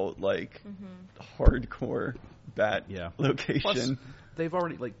default hardcore Bat location. Plus, they've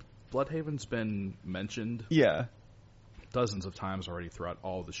already Bloodhaven's been mentioned. Yeah. Dozens of times already throughout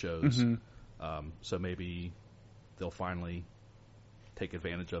all the shows. So maybe they'll finally take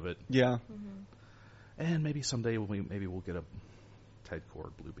advantage of it. Yeah. And maybe someday we'll get a Ted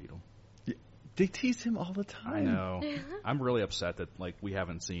Kord Blue Beetle. Yeah. They tease him all the time. I know. I'm really upset that we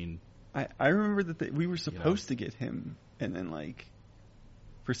haven't seen. I remember that we were supposed to get him, and then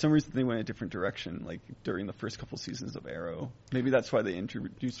for some reason they went a different direction. During the first couple seasons of Arrow, maybe that's why they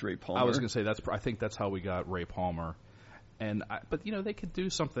introduced Ray Palmer. I was going to say I think that's how we got Ray Palmer, but they could do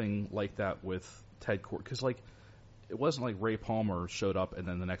something like that with Ted Kord, because it wasn't like Ray Palmer showed up and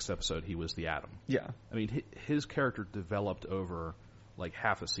then the next episode he was the Atom. Yeah, I mean his character developed over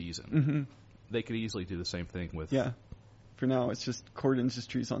half a season. They could easily do the same thing with. Yeah, for now it's just Kord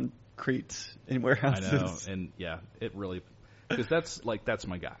Industries on crates in warehouses. I know, and it really. Because that's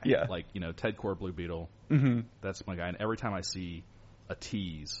my guy. Yeah. Ted Kord Blue Beetle. That's my guy. And every time I see a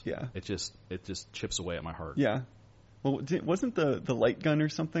tease, it just chips away at my heart. Yeah. Well, wasn't the light gun or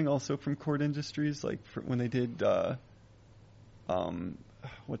something also from Kord Industries? When they did,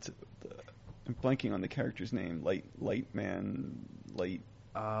 what's it? I'm blanking on the character's name. Lightman.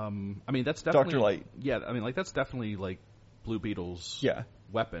 I mean, that's definitely Dr. Light. Yeah, I mean, that's definitely Blue Beetle's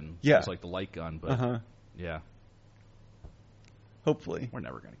weapon. Yeah. It's like the light gun, but yeah. Hopefully. We're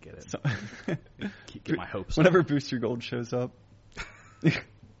never going to get it. So get my hopes Whenever up. Booster Gold shows up.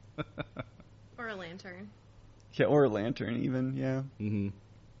 Or a lantern. Yeah, or a lantern even, yeah. Mm-hmm.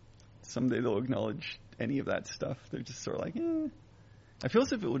 Someday they'll acknowledge any of that stuff. They're just sort of like, eh. I feel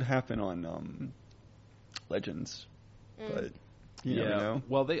as if it would happen on Legends, but you never know.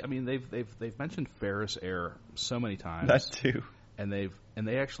 Well, they've mentioned Ferris Air so many times. That too. And they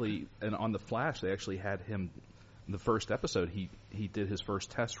actually on the Flash they actually had him in the first episode. He did his first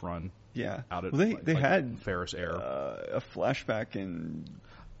test run. Yeah. Out at they had Ferris Air a flashback in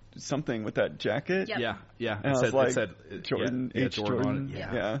something with that jacket. Yep. Yeah. And it said Jordan H. H. Jordan.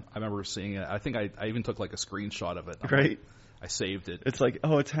 Yeah. I remember seeing it. I think I even took like a screenshot of it. Right. I saved it. It's like,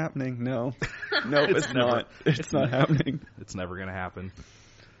 oh, it's happening. No, it's not. It's not happening. It's never going to happen.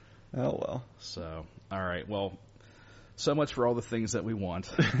 Oh, well. So, all right. Well, so much for all the things that we want.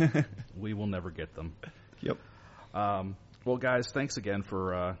 We will never get them. Yep. Well, guys, thanks again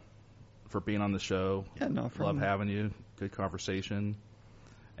for being on the show. Yeah, no problem. Love having you. Good conversation.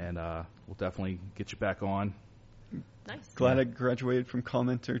 And we'll definitely get you back on. Nice. Glad I graduated from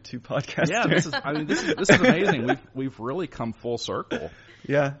commenter to podcaster. Yeah, this is amazing. We've really come full circle.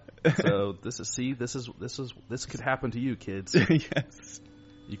 Yeah. So this could happen to you, kids. Yes.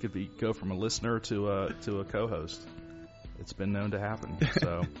 You could go from a listener to a co-host. It's been known to happen.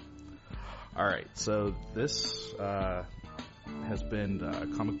 So, all right. So this has been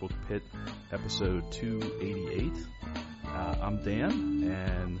Comic Book Pit episode 288. I'm Dan,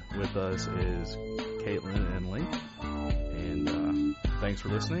 and with us is Caitlin and Link. And thanks for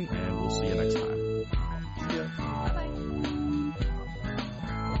listening, and we'll see you next time.